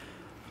on.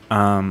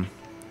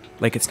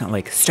 Like it's not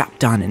like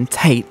strapped on and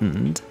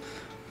tightened.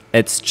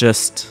 It's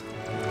just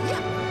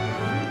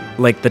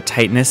like the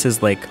tightness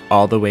is like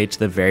all the way to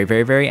the very,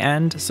 very, very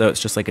end. So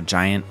it's just like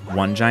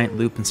one giant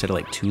loop instead of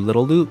like two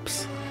little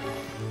loops.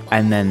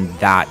 And then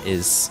that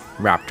is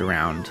wrapped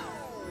around.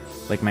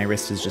 Like my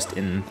wrist is just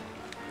in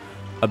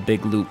a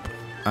big loop.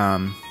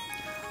 I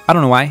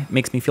don't know why. It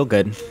makes me feel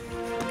good.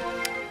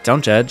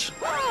 Don't judge.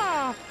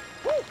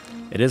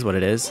 It is what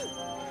it is.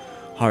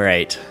 All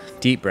right.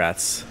 Deep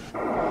breaths.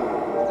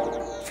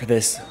 For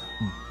this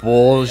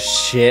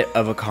bullshit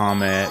of a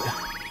comet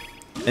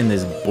in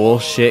this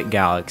bullshit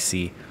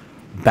galaxy.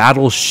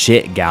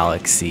 Battleshit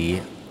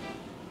galaxy.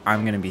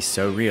 I'm going to be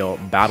so real.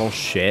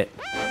 Battleshit.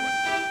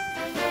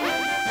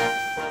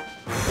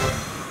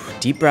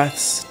 Deep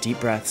breaths, deep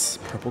breaths.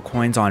 Purple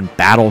coins on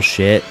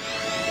Battleshit.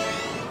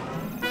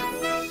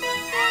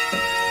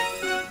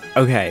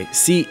 Okay,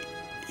 see,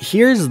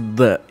 here's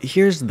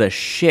the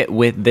shit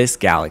with this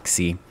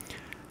galaxy.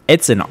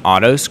 It's an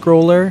auto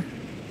scroller,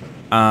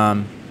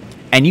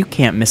 and you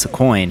can't miss a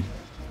coin.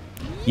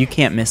 You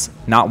can't miss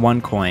not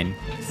one coin.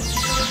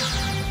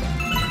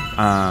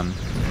 And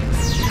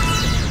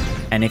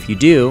if you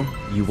do,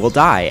 you will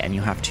die, and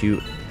you have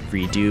to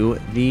redo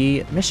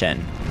the mission.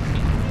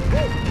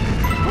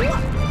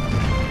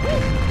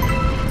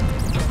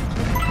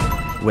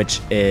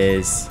 Which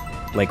is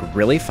like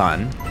really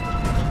fun.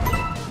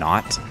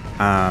 Not.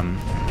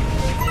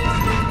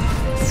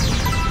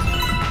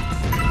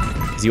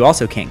 Because you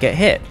also can't get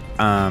hit.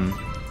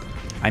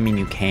 I mean,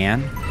 you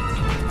can.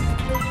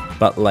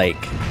 But like,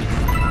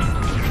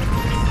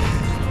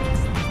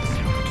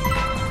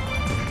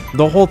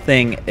 the whole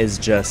thing is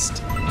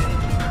just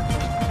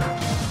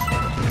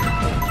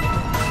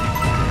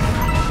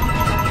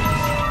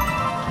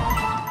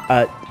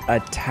a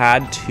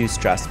tad too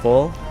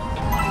stressful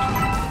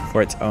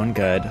for its own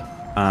good.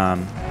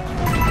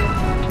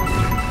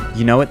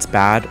 You know it's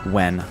bad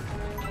when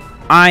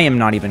I am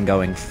not even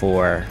going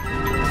for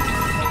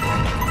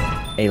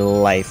a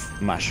life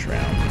mushroom.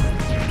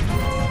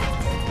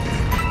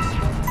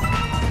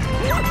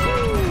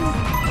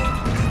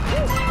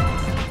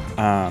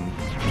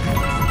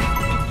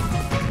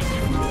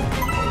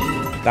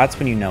 That's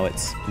when you know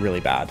it's really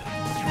bad.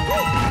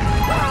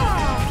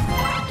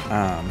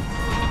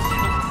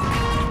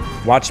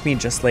 Watch me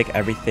just like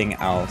everything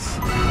else.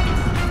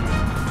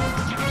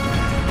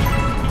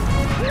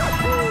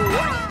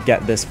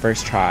 Get this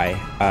first try,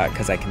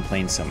 because I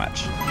complained so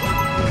much.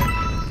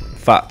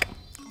 Fuck.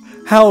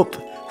 Help!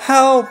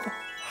 Help!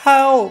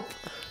 Help!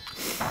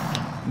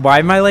 Why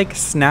am I like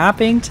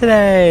snapping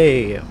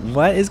today?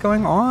 What is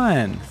going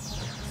on?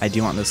 I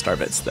do want those star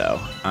bits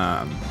though.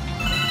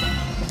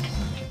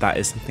 That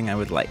is something I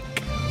would like.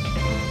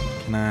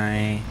 Can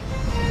I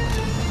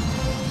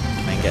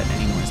get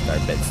any more star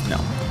bits? No.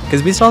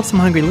 Because we still have some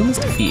Hungry Lumas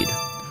to feed.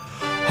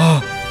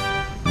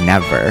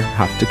 Never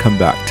have to come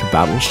back to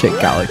Battleship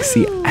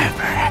Galaxy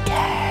ever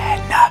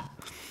again.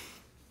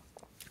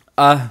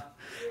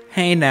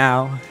 Hey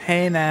now.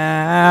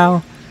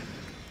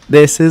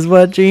 This is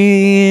what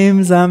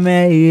dreams are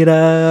made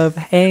of.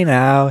 Hey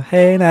now.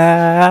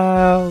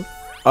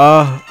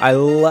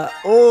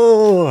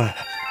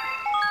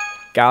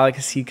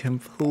 Galaxy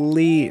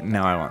complete.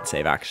 No, I won't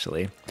save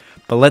actually.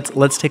 But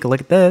let's take a look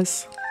at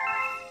this.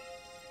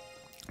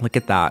 Look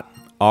at that.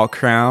 All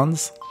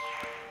crowns.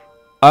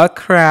 A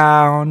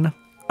crown.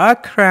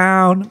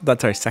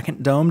 That's our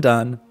second dome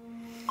done.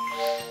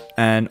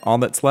 And all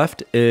that's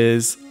left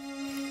is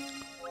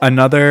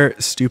another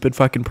stupid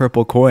fucking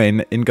purple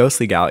coin in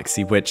Ghostly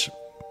Galaxy, which,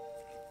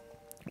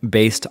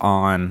 based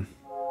on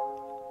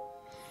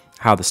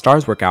how the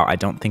stars work out, I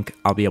don't think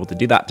I'll be able to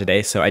do that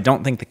today. So I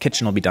don't think the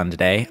kitchen will be done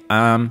today.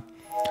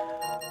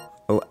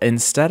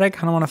 Instead, I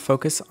kind of want to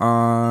focus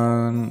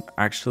on...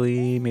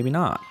 Actually, maybe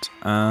not.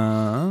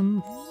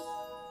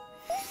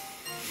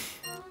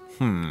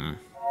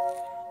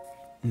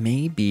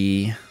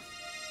 Maybe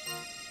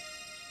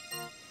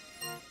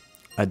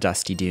a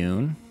Dusty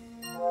Dune.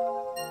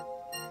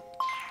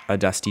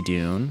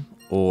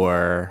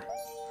 Or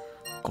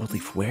Gold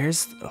Leaf.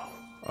 Where's the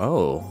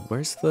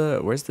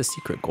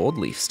secret Gold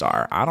Leaf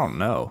star? I don't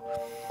know.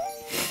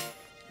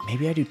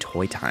 Maybe I do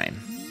Toy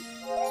Time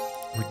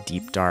or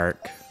Deep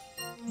Dark.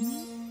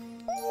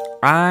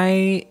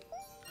 I'm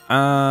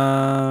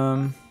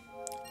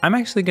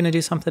actually gonna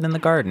do something in the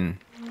garden.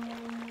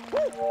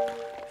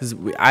 Because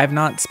I've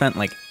not spent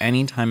like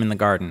any time in the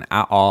garden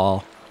at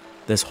all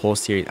this whole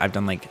series. I've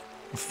done like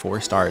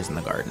 4 stars in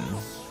the garden.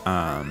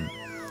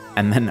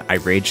 And then I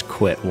rage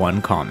quit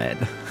 1 comet.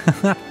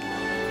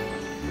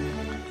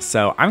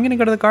 So I'm gonna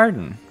go to the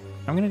garden.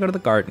 I'm gonna go to the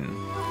garden.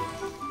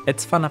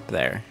 It's fun up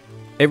there.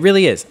 It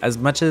really is. As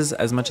much as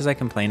I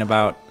complain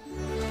about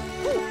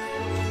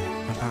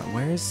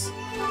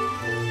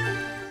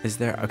is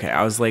there? Okay,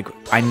 I was like,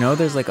 I know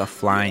there's like a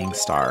flying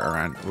star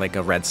around, like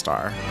a red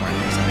star.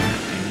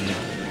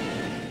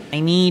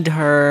 I need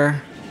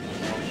her.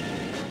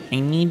 I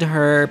need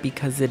her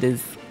because it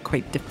is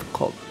quite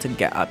difficult to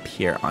get up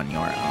here on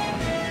your own.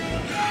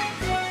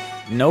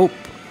 Nope.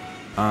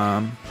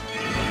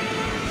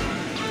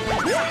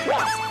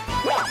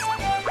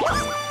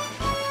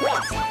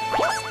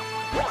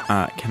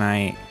 Can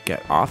I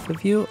get off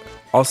of you?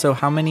 Also,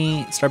 how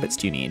many star bits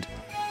do you need?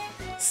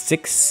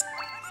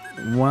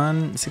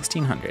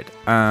 1600.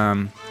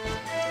 And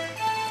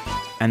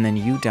then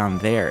you down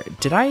there.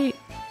 Did I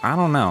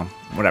don't know.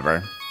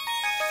 Whatever.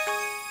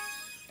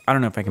 I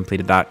don't know if I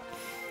completed that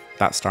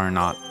star or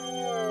not.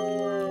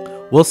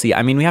 We'll see.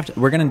 I mean,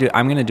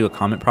 I'm gonna do a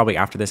comment probably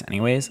after this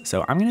anyways.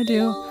 So I'm gonna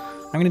do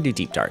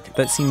Deep Dark.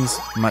 That seems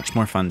much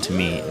more fun to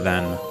me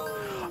than,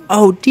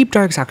 oh, Deep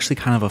Dark's actually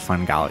kind of a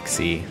fun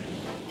galaxy.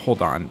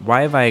 Hold on.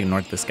 Why have I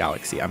ignored this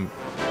galaxy? I'm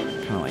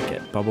kind of like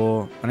it.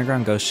 Bubble,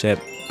 Underground Ghost Ship,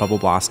 Bubble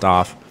Blast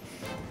Off.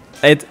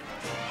 It's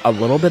a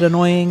little bit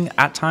annoying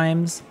at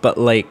times, but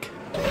like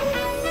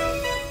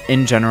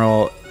in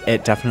general,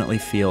 it definitely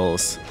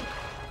feels,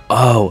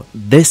 oh,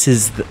 this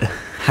is the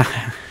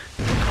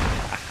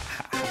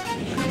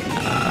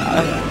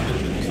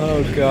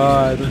oh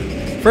god.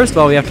 First of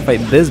all, we have to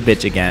fight this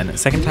bitch again.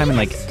 Second time in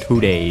like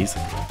 2 days.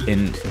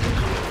 In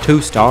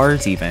 2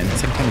 stars even.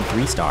 Second time in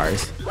 3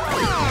 stars.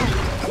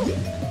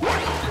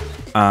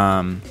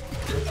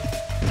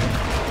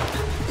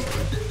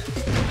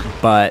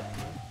 But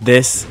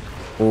this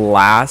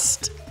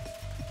last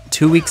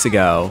 2 weeks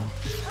ago,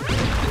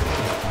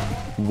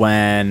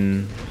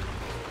 when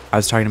I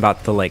was talking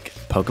about the like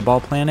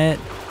Pokeball planet,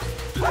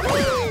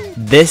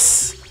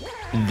 this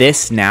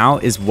now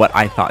is what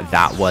I thought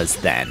that was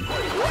then.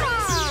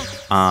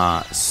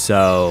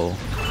 So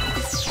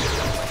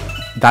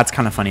that's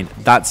kind of funny.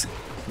 That's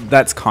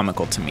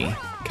comical to me.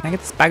 Can I get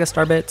this bag of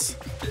star bits?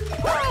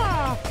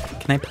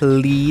 Can I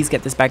please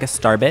get this bag of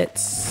star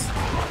bits?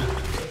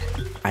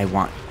 I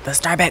want the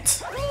star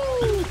bits.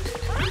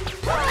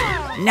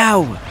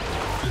 No.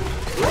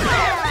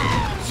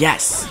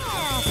 Yes.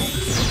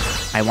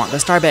 I want the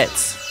star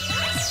bits.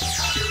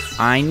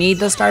 I need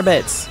the star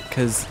bits,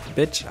 cause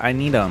bitch, I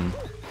need them.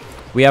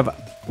 We have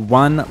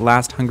 1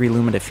 last Hungry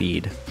Luma to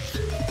feed.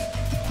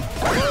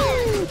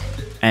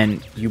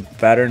 And you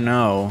better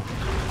know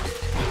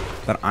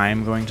that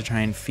I'm going to try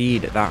and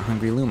feed that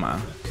Hungry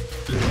Luma.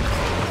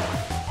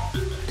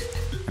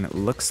 And it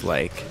looks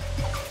like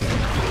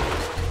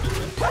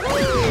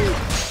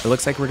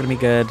we're gonna be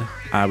good.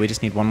 We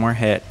just need 1 more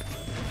hit.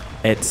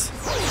 It's,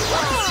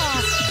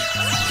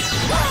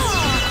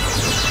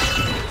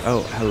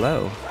 oh,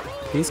 hello.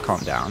 Please calm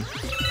down.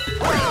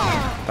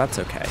 That's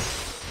okay.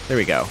 There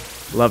we go.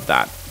 Love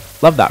that.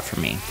 Love that for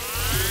me.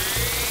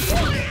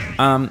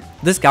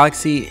 This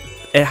galaxy,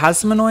 it has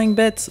some annoying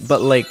bits,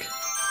 but like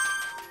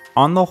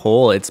on the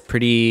whole, it's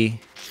pretty,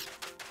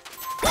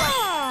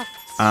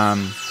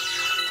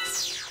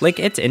 like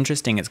it's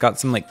interesting. It's got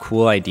some like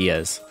cool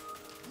ideas.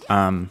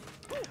 But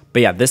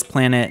yeah, this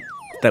planet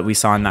that we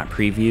saw in that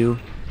preview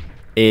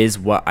is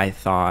what I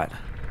thought.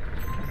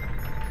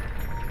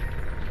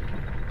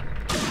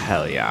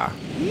 Hell yeah.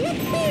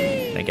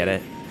 Did I get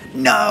it?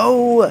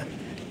 No!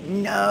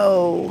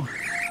 No!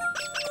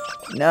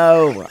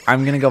 No!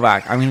 I'm gonna go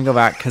back. I'm gonna go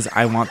back because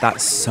I want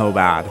that so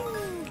bad.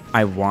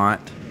 I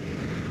want it.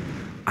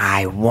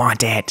 I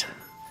want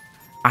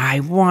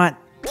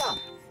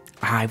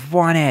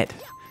it.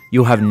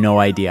 You have no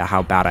idea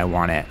how bad I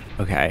want it.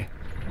 Okay.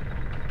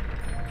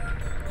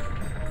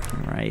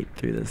 Right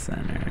through the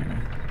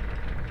center.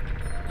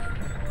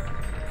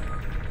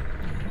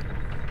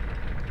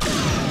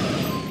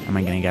 Am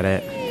I gonna get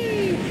it?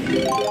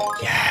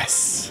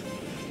 Yes!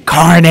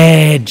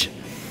 Carnage!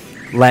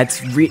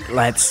 Let's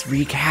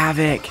wreak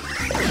havoc.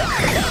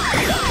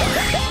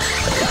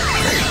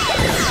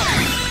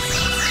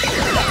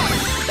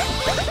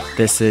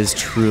 This is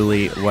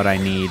truly what I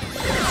need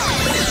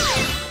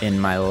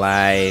in my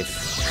life.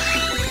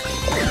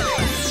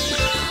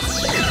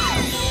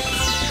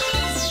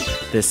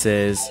 This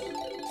is,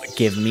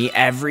 give me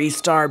every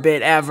star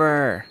bit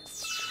ever.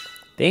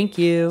 Thank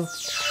you.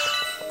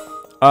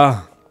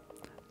 Oh,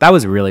 that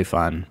was really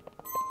fun.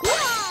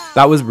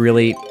 That was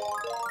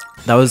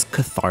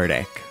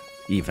cathartic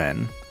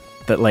even.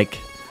 That like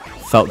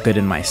felt good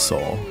in my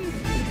soul.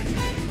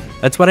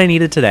 That's what I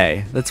needed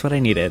today. That's what I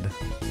needed.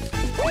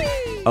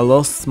 A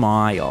little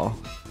smile.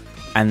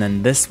 And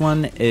then this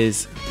one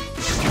is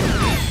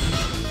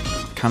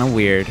kind of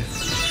weird.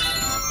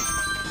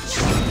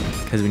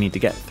 because we need to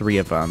get 3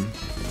 of them.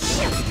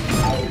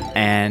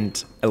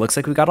 And it looks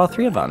like we got all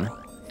 3 of them.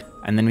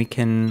 And then we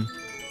can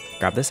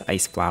grab this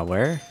ice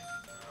flower.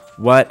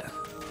 What?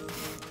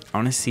 I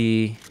want to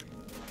see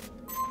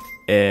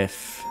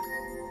if...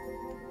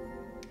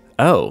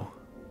 Oh.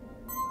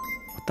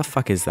 What the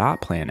fuck is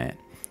that planet?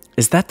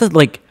 Is that the,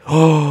 like...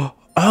 Oh,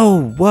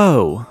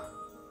 whoa.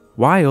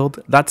 Wild.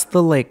 That's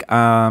the, like,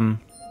 the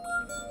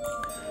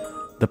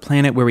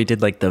planet where we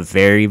did, like, the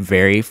very,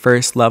 very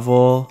first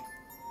level.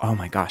 Oh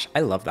my gosh,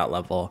 I love that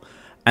level.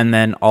 And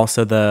then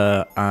also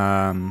the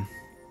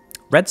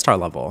red star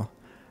level.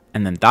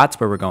 And then that's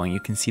where we're going. You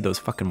can see those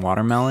fucking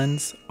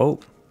watermelons. Oh,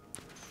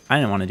 I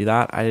didn't want to do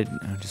that. I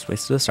just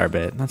wasted a star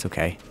bit. That's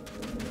okay.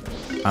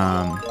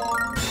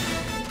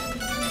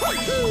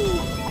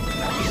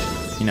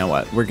 You know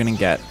what? We're going to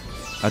get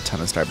a ton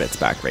of star bits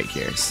back right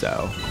here.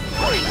 So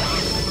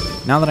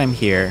now that I'm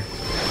here,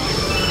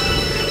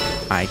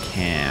 I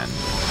can...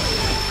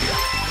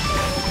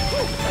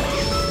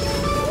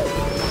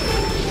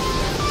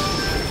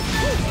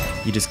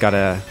 You just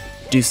gotta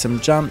do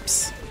some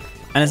jumps,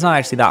 and it's not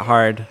actually that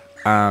hard.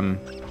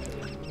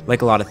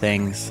 Like a lot of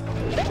things,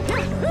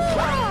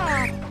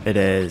 it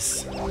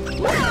is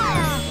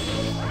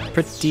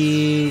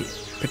pretty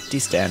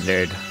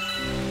standard.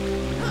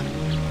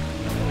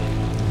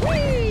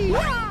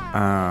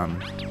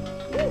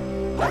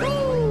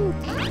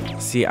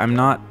 See, I'm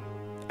not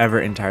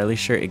ever entirely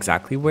sure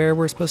exactly where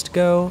we're supposed to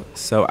go,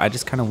 so I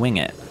just kind of wing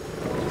it,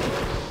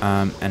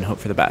 and hope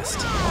for the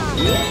best.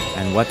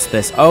 And what's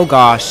this? Oh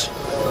gosh,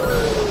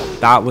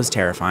 that was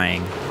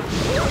terrifying.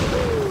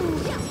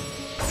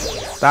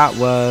 That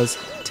was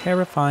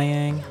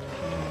terrifying.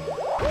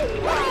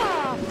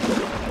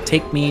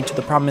 Take me to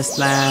the promised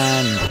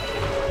land.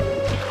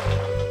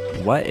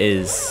 What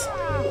is...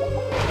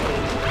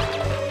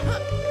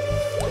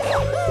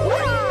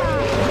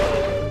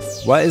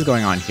 What is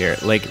going on here?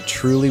 Like,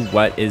 truly,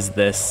 what is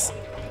this?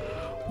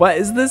 What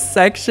is this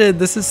section?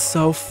 This is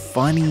so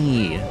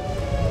funny.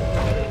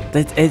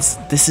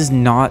 This is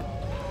not...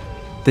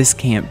 This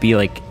can't be,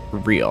 like,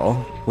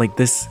 real. Like,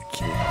 this...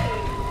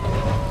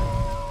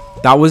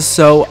 That was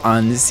so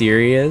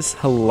unserious.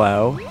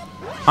 Hello?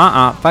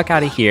 Fuck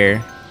out of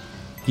here.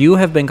 You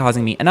have been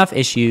causing me enough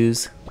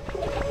issues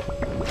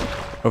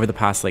over the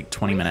past, like,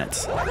 20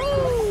 minutes.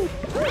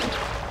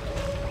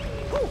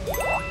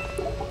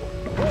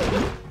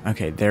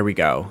 Okay, there we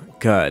go.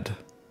 Good.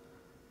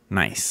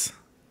 Nice.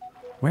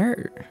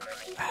 Where?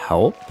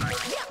 Help?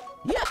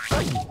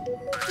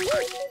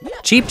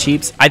 Cheep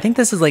Cheeps. I think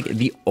this is, like,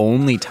 the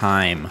only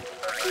time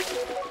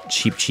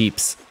Cheep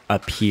Cheeps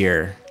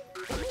appear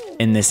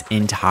in this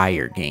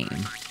entire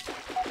game.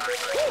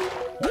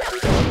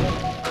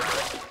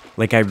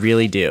 Like, I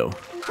really do.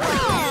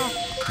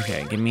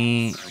 Okay, give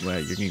me...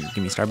 What, you're gonna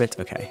give me star bits?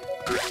 Okay.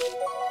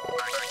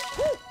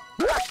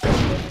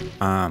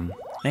 And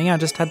yeah, I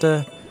just had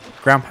to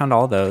ground pound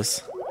all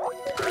those.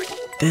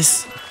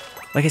 This...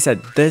 Like I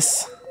said,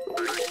 this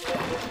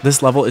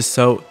level is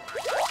so...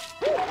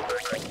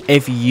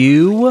 If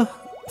you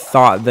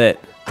thought that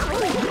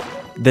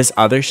this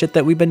other shit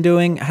that we've been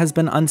doing has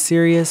been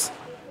unserious,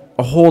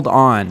 hold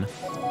on.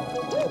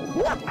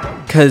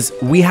 Because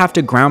we have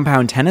to ground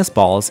pound tennis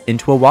balls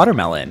into a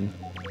watermelon.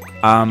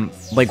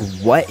 Like,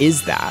 what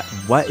is that?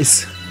 What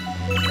is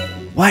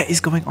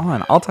going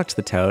on? I'll touch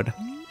the toad.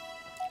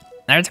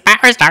 There's a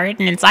power star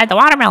hidden inside the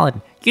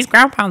watermelon. Use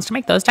ground pounds to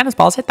make those tennis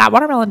balls hit that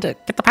watermelon to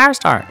get the power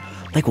star.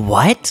 Like,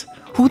 what?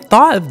 Who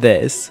thought of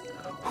this?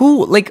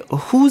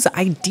 Whose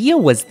idea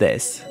was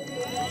this?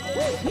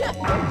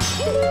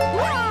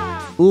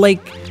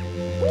 Like,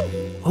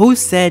 who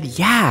said,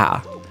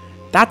 yeah,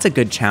 that's a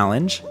good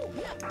challenge.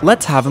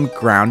 Let's have them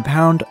ground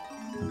pound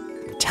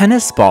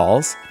tennis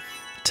balls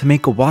to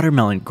make a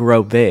watermelon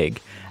grow big.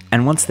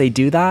 And once they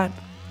do that,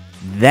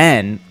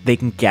 then they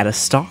can get a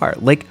star.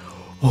 Like,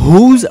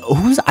 whose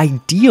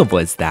idea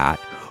was that?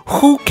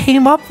 Who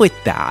came up with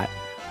that?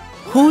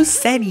 Who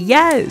said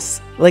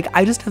yes? Like,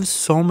 I just have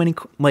so many,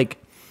 like,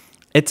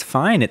 it's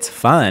fine. It's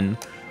fun.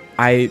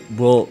 That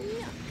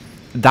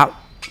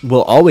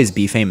will always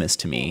be famous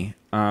to me.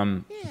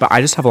 But I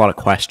just have a lot of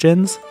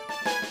questions.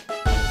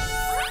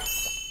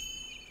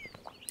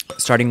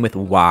 Starting with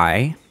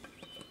why.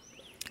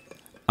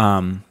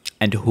 And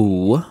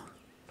who.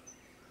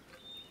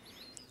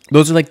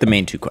 Those are like the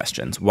main 2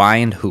 questions. Why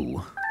and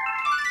who.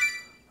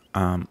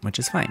 Which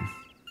is fine.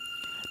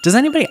 Does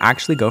anybody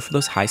actually go for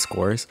those high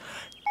scores?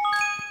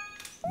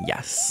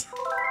 Yes.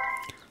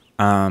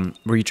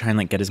 Where you try and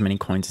like get as many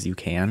coins as you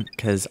can,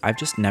 because I've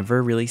just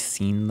never really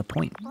seen the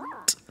point,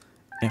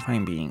 if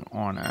I'm being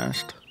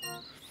honest.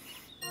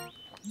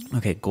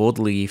 Okay, gold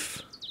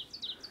leaf,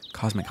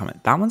 cosmic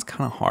comet. That one's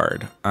kind of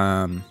hard.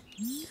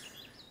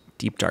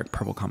 Deep dark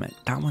purple comet.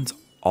 That one's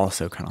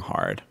also kind of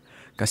hard.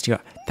 Gusty.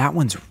 That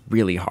one's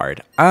really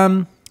hard.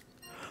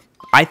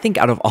 I think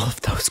out of all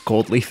of those,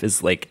 gold leaf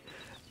is like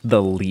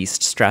the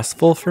least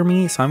stressful for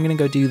me, so I'm gonna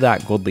go do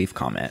that gold leaf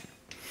comet.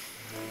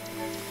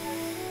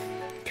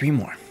 3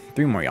 more,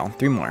 y'all.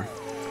 3 more.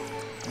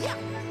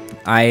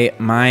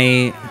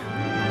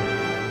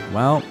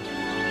 Well,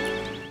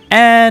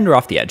 And we're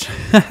off the edge.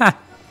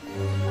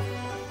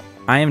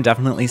 I am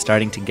definitely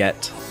starting to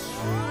get,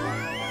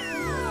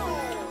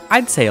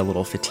 I'd say, a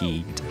little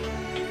fatigued.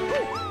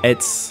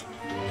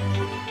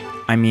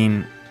 I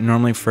mean,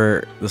 normally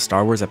for the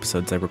Star Wars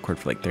episodes, I record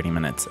for like 30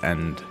 minutes,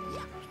 and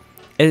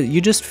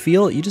you just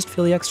feel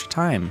the extra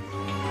time.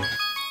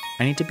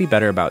 I need to be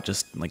better about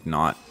just like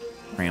not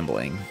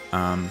rambling,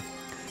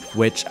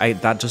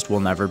 that just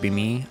will never be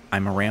me.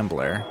 I'm a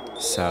rambler,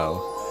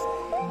 so.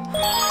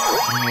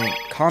 Alright,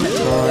 comment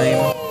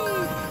time.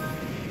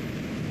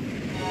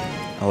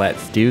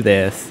 Let's do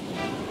this.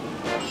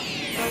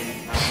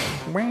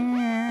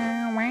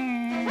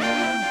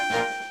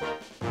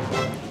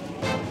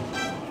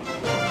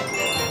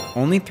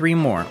 Only three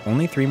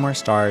more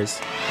stars.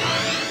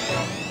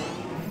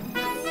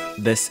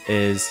 This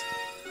is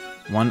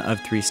 1 of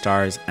 3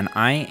 stars, and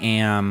I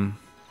am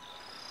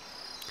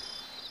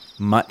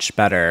much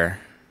better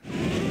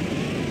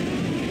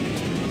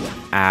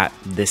at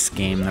this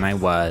game than I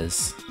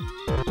was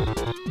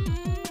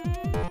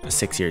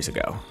 6 years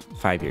ago,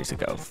 5 years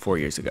ago, 4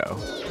 years ago,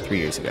 3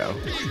 years ago.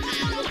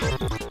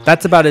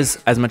 That's about as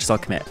much as I'll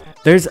commit.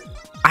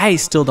 I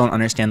still don't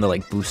understand the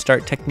like boost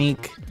start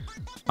technique.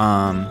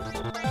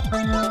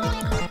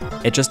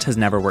 It just has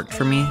never worked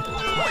for me.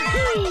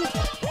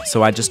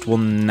 So I just will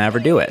never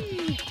do it.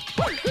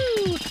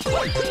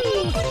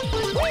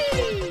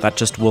 That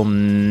just will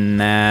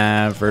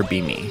never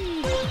be me.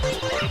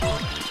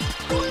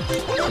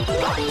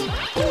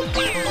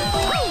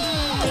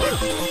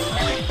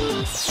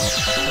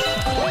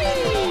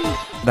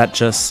 That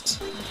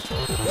just...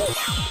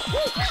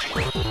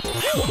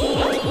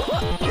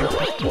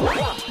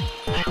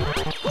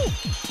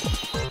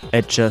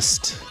 It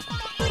just...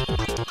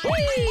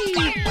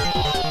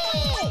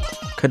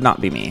 could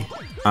not be me.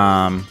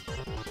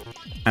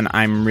 And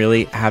I'm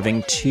really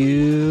having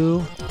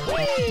to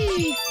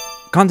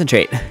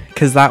concentrate,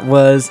 because that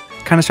was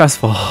kind of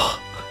stressful.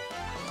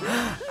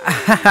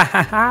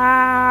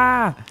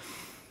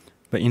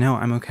 But you know,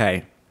 I'm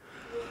okay.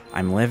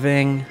 I'm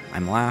living,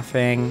 I'm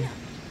laughing,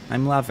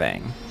 I'm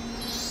loving.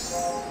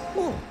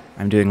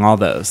 I'm doing all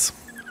those.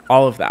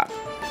 All of that.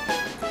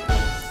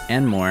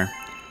 And more.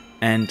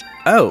 And,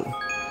 oh!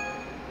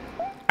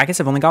 I guess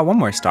I've only got 1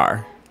 more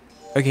star.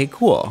 Okay,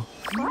 cool.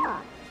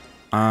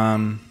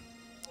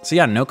 So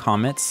yeah, no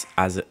comments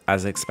as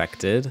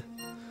expected.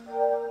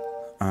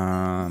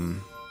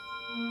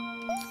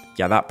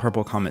 Yeah, that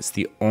purple comet's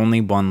the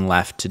only one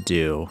left to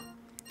do,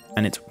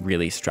 and it's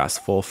really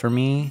stressful for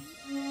me.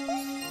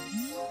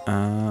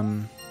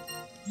 I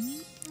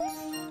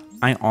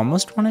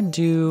almost want to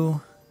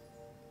do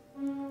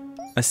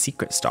a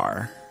secret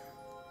star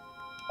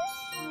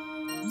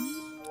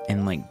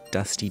in like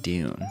Dusty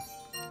Dune.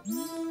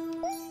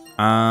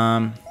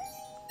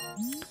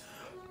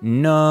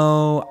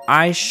 No,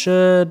 I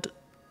should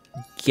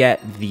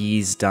get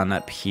these done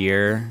up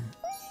here.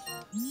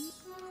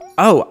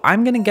 Oh,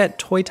 I'm gonna get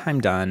Toy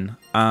Time done,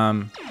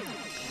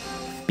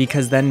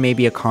 because then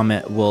maybe a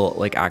comet will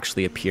like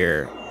actually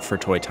appear for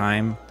Toy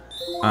Time.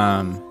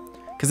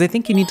 Because I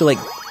think you need to like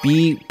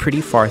be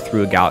pretty far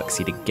through a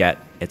galaxy to get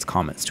its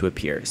comets to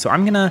appear. So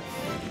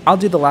I'll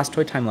do the last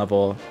Toy Time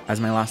level as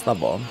my last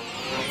level.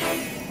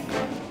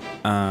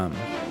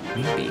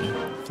 Maybe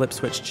flip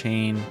switch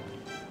chain.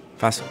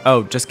 Fast.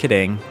 Oh, just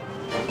kidding.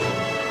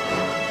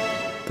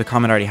 The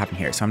comet already happened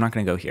here, so I'm not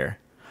gonna go here.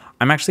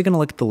 I'm actually gonna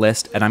look at the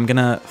list, and I'm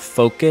gonna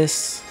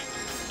focus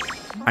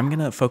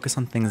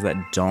on things that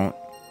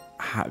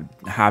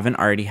haven't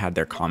already had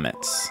their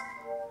comets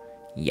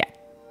yet.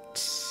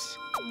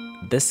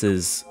 This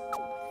is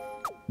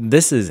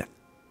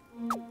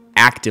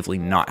actively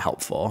not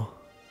helpful.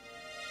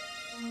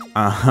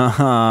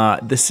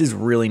 This is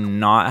really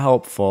not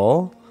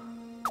helpful.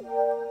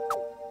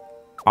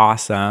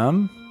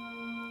 Awesome.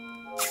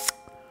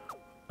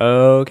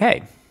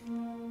 Okay.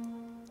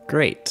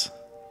 Great.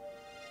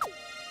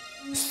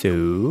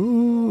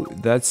 So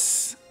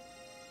that's...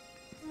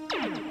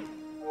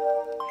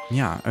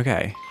 yeah,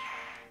 okay.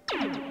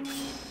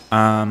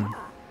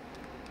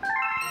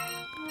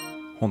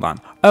 Hold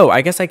on. Oh,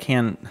 I guess I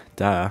can...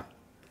 Duh.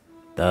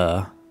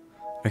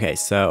 Okay,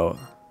 so...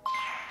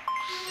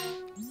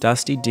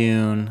 Dusty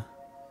Dune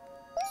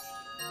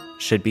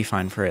should be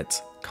fine for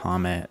its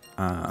comet.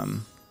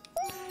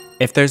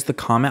 If there's the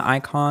comet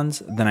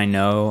icons, then I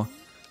know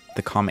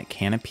the comet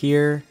can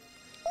appear.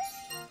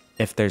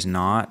 If there's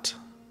not...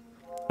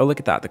 oh, look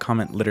at that. The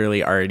comet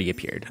literally already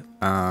appeared.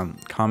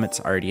 Comet's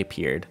already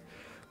appeared.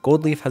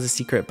 Gold Leaf has a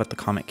secret, but the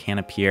comet can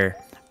appear.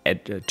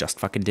 It just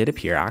fucking did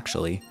appear,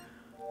 actually.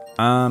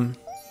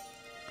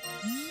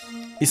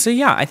 So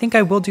yeah, I think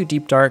I will do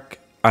Deep Dark,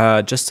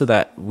 just so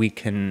that I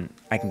can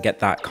get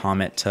that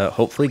comet to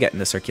hopefully get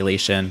into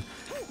circulation.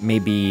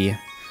 Maybe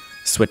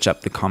switch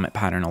up the comet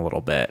pattern a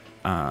little bit.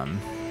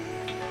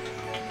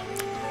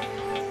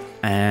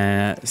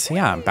 So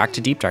yeah, back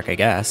to Deep Dark, I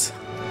guess.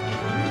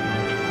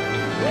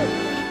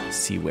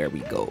 See where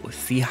we go.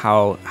 See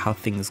how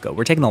things go.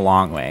 We're taking the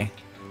long way.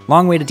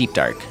 Long way to Deep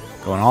Dark.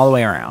 Going all the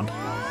way around.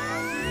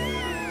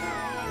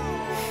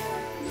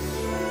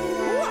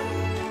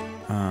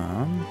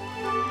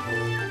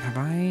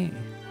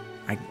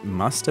 I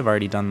must have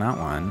already done that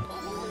one.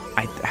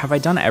 Have I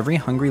done every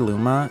Hungry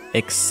Luma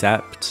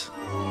except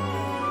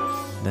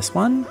this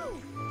one?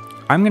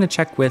 I'm gonna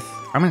check with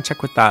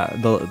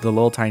that the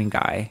little tiny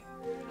guy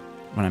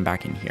when I'm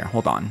back in here.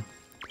 Hold on.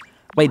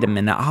 Wait a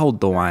minute.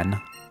 Hold on.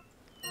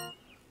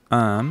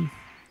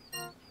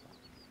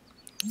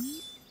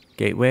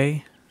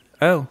 Gateway.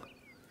 Oh,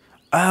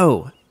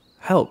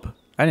 help!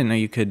 I didn't know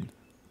you could.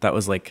 That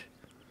was like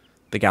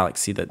the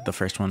galaxy that the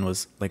first one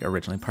was like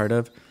originally part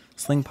of.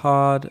 Sling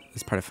Pod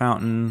is part of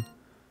Fountain.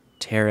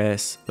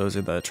 Terrace. Those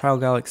are the trial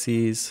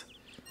galaxies.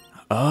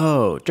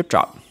 Oh, Drip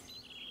Drop.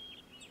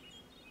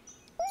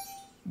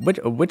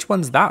 Which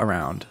one's that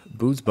around?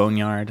 Boo's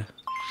Boneyard.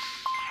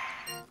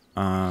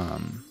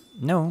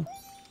 No.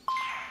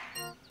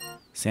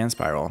 Sand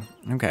Spiral.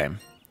 Okay.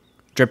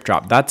 Drip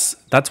Drop. That's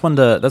one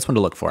to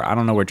look for. I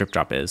don't know where Drip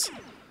Drop is.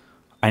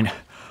 I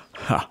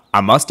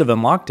must have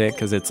unlocked it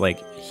because it's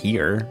like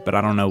here, but I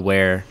don't know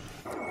where.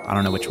 I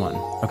don't know which one.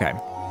 Okay.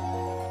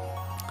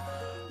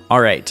 All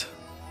right.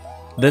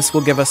 This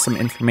will give us some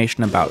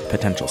information about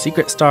potential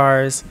secret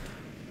stars,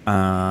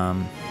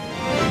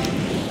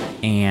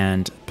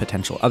 and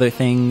potential other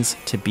things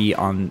to be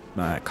on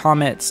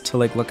comets to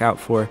like look out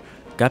for.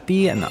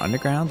 Guppy and the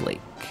Underground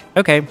Lake.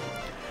 Okay.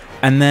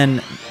 And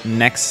then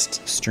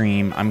next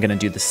stream, I'm gonna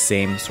do the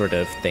same sort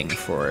of thing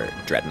for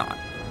Dreadnought.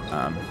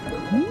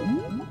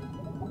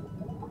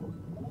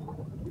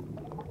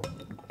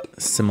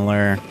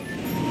 Similar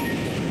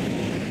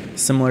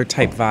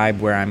type vibe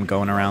where I'm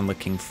going around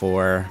looking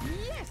for,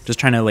 just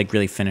trying to like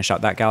really finish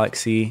out that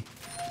galaxy.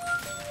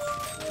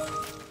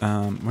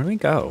 Where do we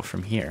go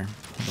from here?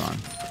 Hold on.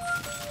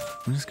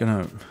 I'm just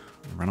gonna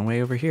run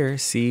away over here.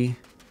 See,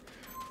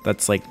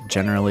 that's like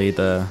generally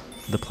the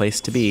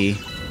place to be.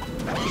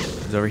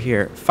 Is over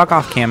here. Fuck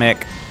off,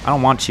 Kamek. I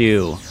don't want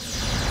you.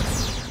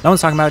 No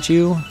one's talking about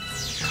you.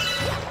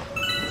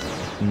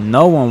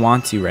 No one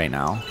wants you right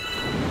now.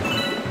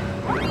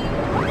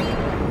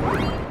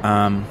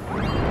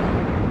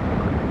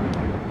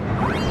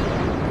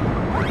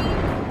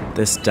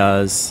 This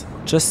does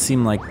just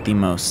seem like the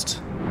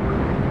most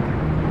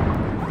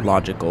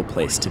logical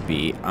place to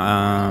be.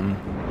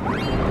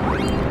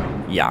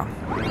 Yeah.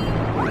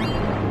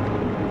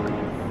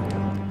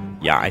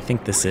 Yeah, I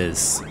think this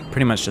is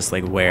pretty much just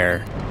like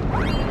where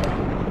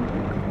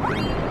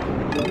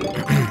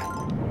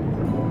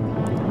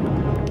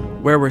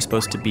we're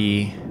supposed to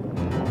be.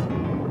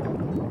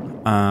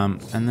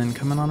 And then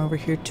coming on over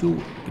here to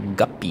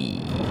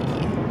Guppy.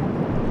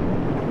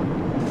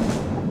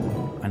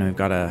 I know we've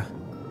got to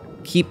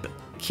keep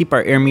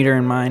our air meter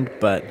in mind,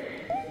 but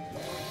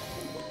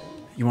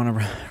you want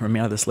to run me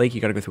out of this lake,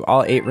 you got to go through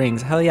all 8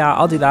 rings. Hell yeah,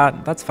 I'll do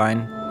that. That's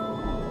fine.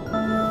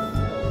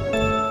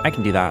 I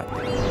can do that.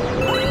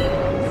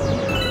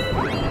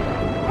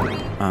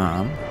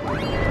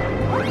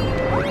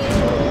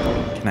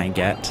 Can I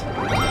get...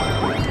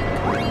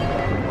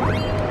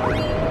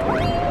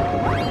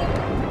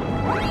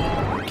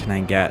 Can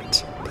I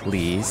get,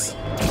 please?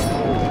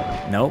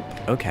 Nope.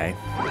 Okay.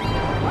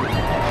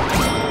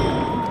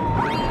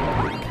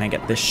 Can I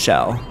get this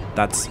shell?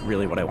 That's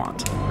really what I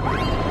want.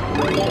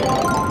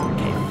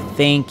 Okay,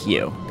 thank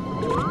you.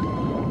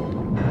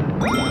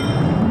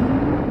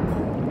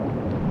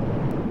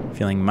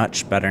 Feeling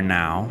much better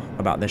now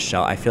about this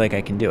shell. I feel like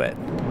I can do it.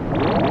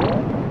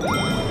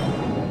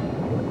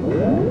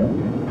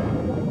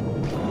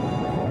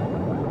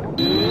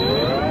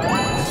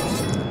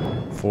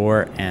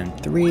 4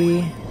 and 3.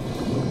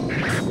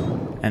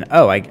 And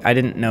oh, I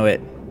didn't know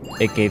it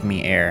gave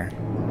me air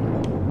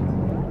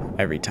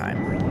every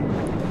time.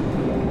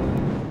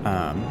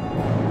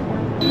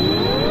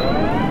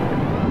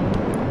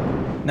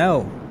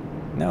 No,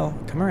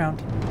 come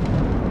around.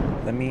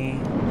 Let me...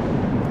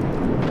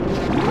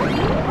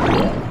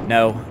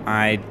 No,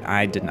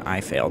 I didn't, I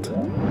failed.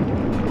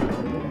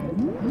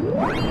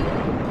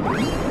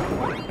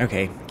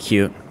 Okay,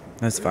 cute.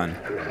 That's fun.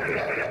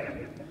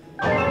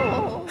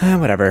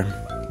 Whatever.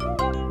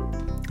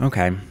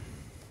 Okay.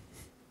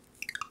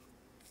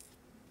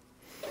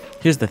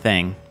 Here's the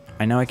thing.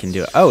 I know I can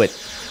do it. Oh, it...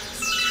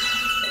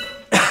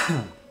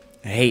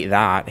 I hate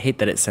that. I hate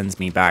that it sends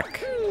me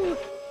back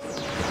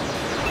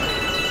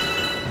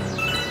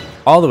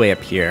all the way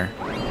up here.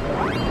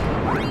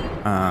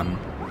 I'm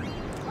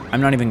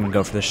not even gonna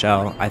go for the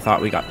shell. I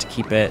thought we got to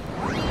keep it,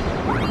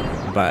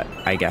 but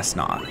I guess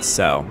not.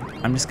 So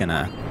I'm just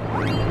gonna...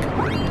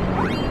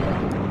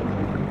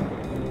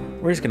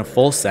 We're just gonna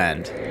full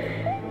send.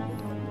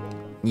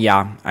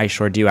 Yeah, I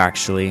sure do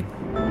actually.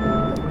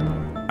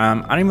 I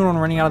don't even want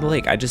to run out of the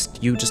lake.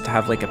 You just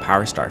have like a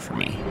power star for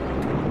me.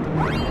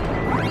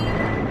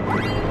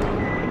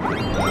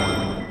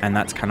 And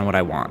that's kind of what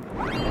I want.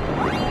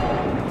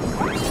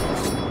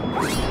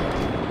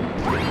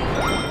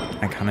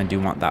 I kind of do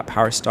want that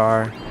power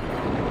star.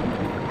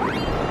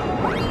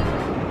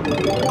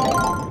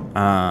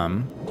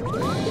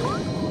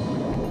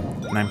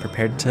 And I'm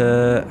prepared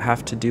to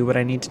have to do what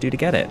I need to do to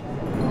get it.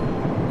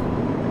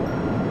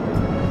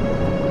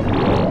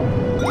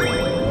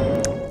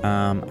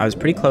 I was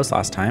pretty close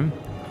last time.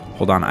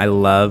 Hold on, I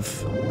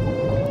love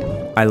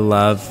I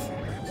love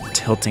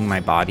tilting my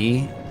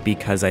body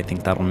because I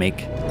think that'll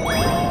make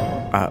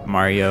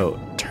Mario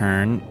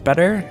turn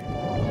better.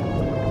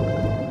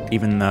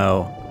 Even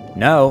though,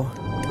 no.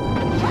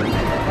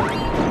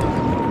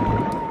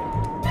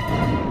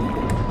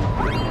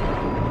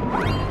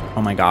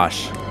 Oh my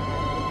gosh.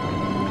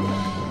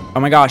 Oh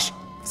my gosh.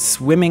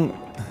 Swimming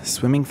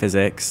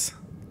physics.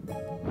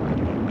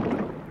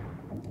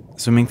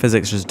 Swimming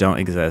physics just don't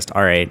exist.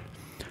 All right.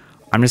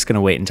 I'm just going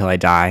to wait until I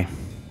die.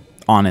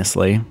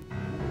 Honestly.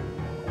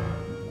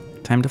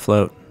 Time to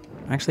float.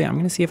 Actually, I'm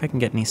going to see if I can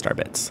get any star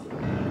bits.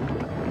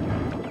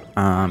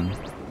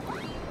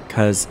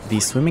 Because the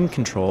swimming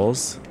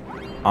controls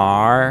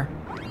are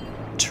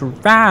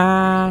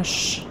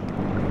trash.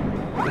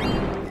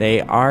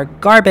 They are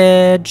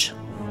garbage.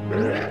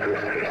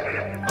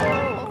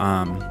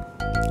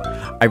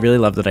 I really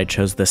love that I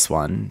chose this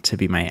one to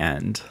be my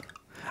end.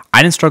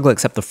 I didn't struggle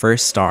except the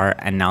first star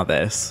and now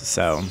this,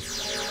 so...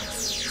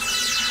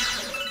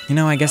 You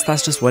know, I guess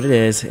that's just what it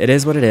is. It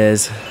is what it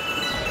is.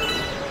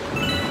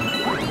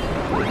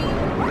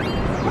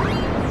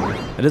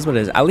 It is what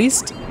it is. At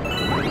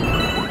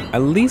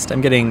least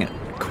I'm getting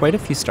quite a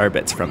few star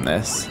bits from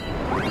this.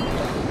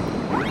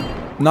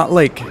 Not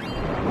like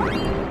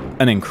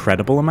an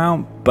incredible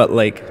amount, but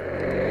like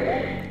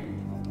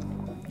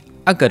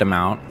a good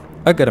amount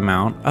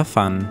of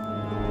fun.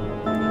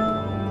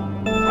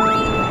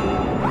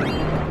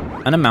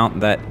 An amount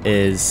that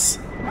is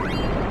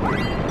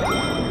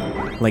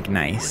like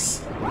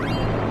nice.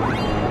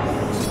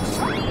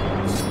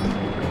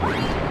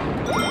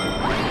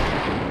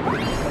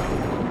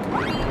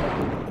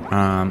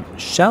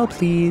 Shell,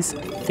 please.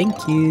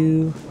 Thank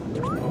you.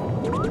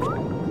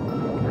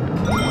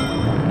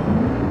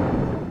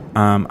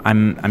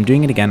 I'm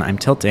doing it again. I'm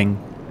tilting.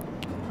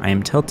 I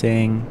am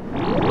tilting.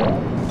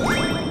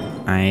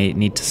 I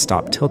need to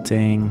stop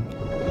tilting.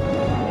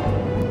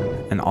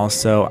 And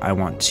also, I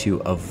want to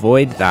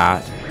avoid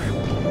that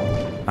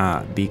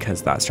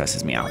because that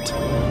stresses me out.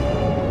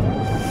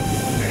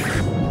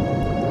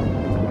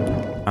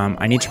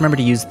 I need to remember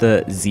to use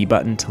the Z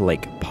button to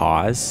like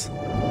pause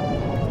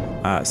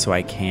so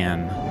I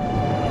can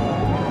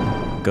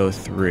go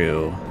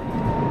through.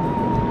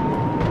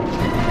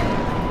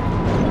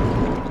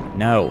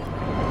 No.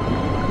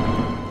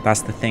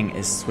 That's the thing,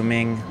 is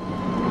swimming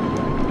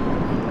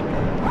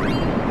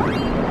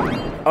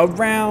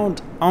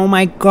around. Oh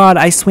my god,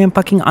 I swam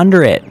fucking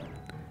under it.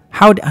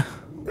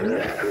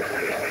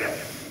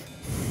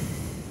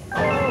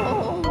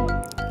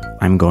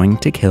 I'm going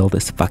to kill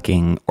this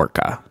fucking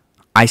orca.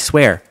 I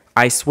swear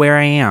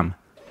I am.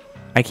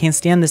 I can't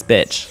stand this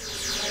bitch.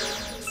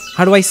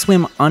 How do I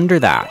swim under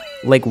that?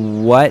 Like,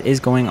 what is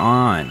going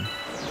on?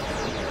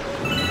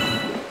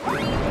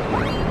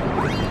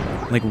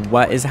 Like,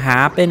 what is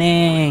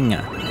happening?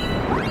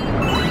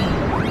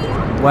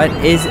 What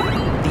is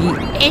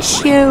the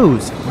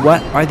issues?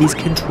 What are these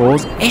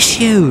controls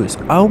issues?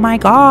 Oh my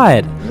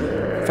god.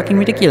 Fucking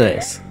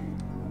ridiculous.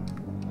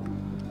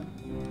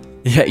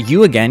 Yeah,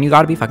 you again? You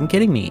gotta be fucking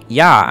kidding me.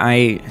 Yeah,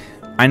 I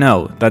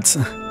know. That's...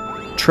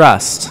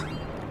 Trust.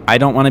 I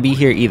don't want to be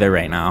here either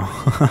right now.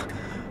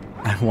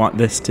 I want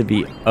this to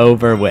be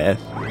over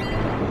with.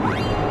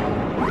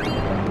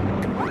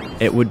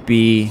 It would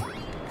be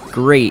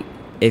great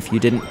if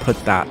you didn't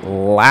put that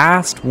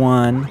last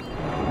one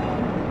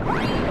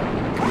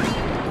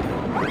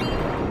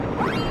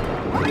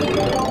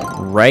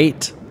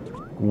right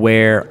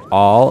where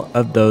all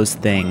of those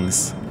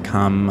things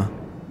come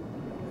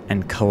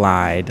and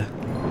collide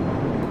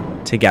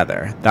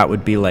together. That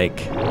would be like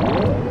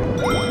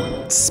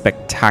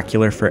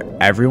spectacular for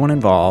everyone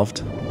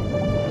involved.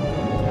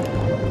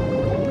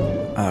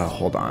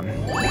 Hold on.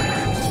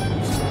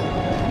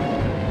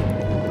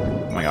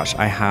 Oh my gosh,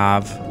 I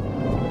have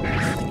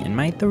something in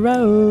my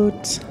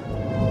throat.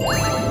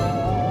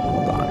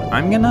 Hold on.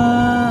 I'm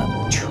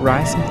gonna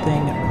try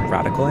something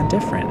radical and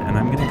different, and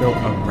I'm gonna go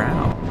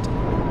around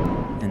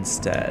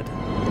instead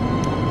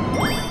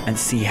and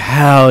see.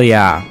 Hell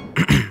yeah.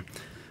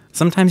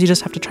 Sometimes you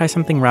just have to try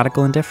something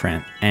radical and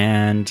different,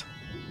 and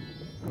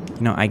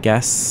you know, I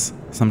guess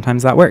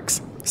sometimes that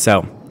works.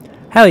 So,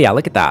 hell yeah,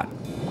 look at that.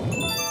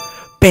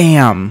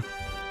 Bam!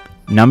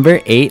 Number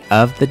 8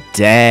 of the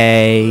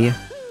day.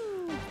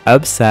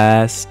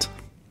 Obsessed.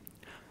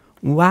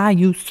 Why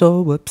you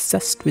so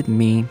obsessed with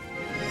me?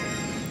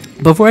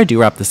 Before I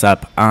do wrap this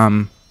up,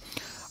 I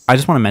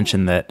just want to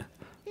mention that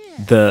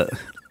the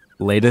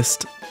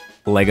latest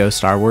Lego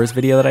Star Wars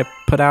video that I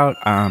put out,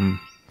 I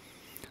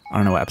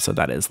don't know what episode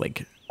that is,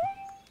 like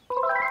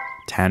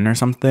 10 or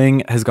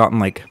something, has gotten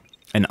like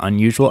an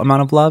unusual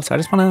amount of love. So I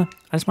just want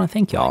to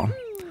thank y'all.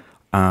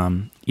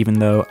 Even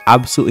though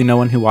absolutely no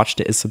one who watched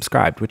it is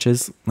subscribed, which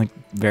is like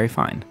very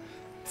fine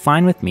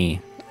with me.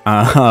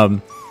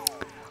 I'm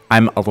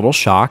a little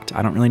shocked.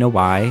 I don't really know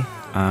why,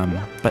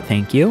 but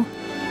thank you.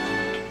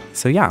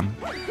 So yeah.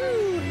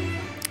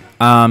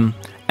 And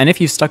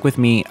if you've stuck with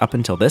me up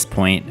until this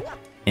point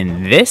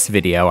in this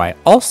video, I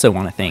also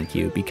want to thank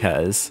you,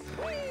 because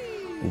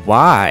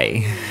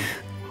why?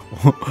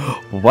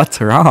 What's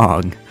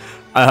wrong?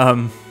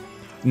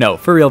 No,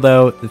 for real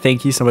though,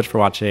 thank you so much for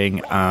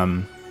watching.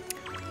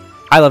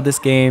 I love this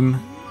game,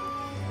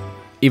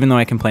 even though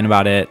I complain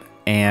about it,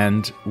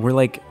 and we're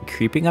like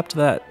creeping up to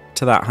that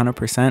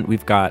 100%.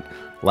 We've got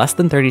less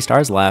than 30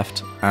 stars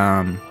left.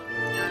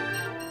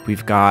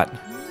 We've got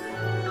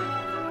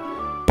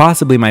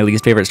possibly my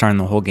least favorite star in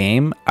the whole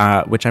game,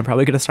 which I'm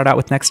probably going to start out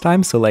with next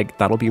time, so like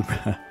that'll be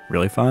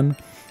really fun.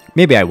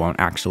 Maybe I won't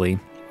actually,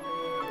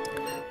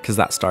 because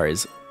that star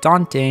is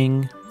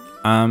daunting.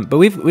 But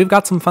we've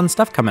got some fun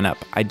stuff coming up.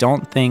 I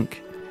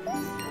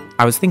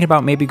was thinking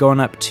about maybe going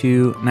up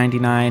to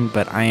 99,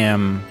 but I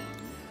am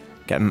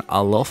getting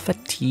a little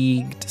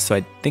fatigued, so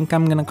I think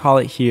I'm gonna call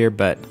it here.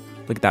 But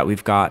look at that,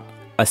 we've got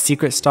a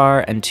secret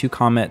star and 2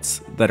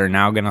 comets that are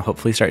now gonna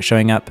hopefully start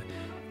showing up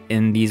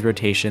in these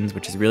rotations,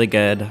 which is really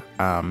good.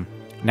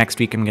 Next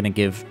week I'm gonna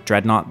give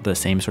Dreadnought the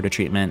same sort of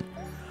treatment.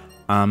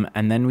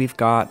 And then we've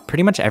got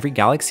pretty much every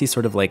galaxy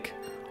sort of like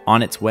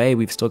on its way.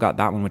 We've still got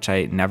that one, which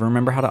I never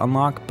remember how to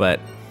unlock, but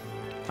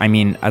I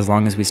mean, as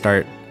long as we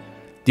start,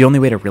 the only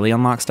way to really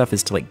unlock stuff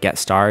is to like get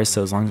stars.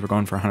 So as long as we're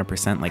going for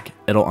 100%, like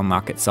it'll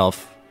unlock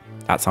itself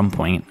at some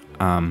point.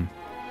 And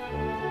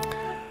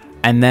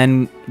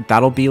then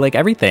that'll be like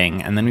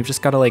everything. And then we've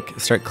just got to like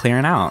start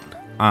clearing out.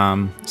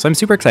 So I'm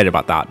super excited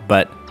about that.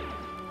 But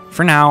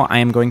for now, I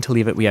am going to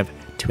leave it. We have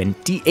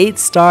 28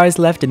 stars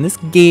left in this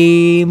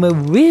game.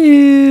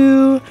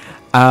 Woo!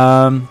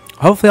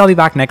 Hopefully I'll be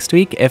back next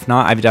week. If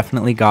not, I've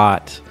definitely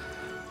got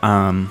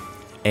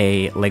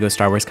a Lego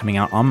Star Wars coming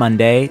out on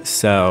Monday,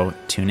 so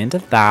tune into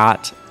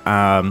that.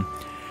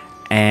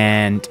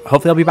 And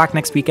hopefully I'll be back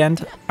next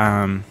weekend.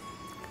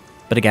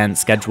 But again,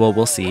 schedule,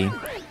 we'll see.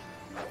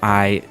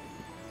 I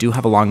do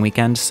have a long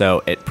weekend,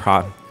 so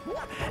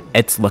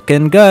it's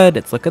looking good.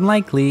 It's looking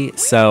likely.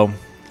 So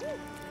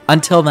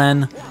until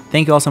then,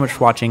 thank you all so much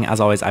for watching. As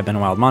always, I've been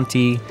Wild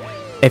Monty.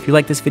 If you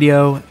like this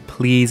video,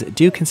 please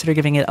do consider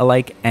giving it a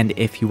like, and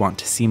if you want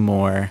to see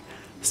more,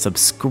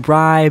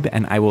 subscribe,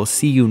 and I will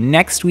see you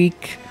next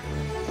week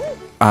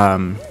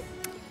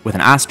with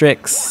an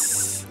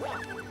asterisk,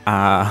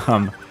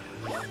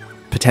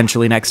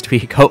 potentially next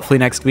week, hopefully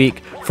next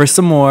week, for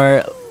some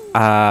more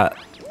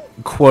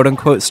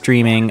quote-unquote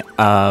streaming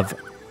of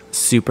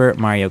Super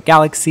Mario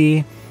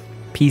Galaxy.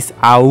 Peace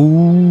out.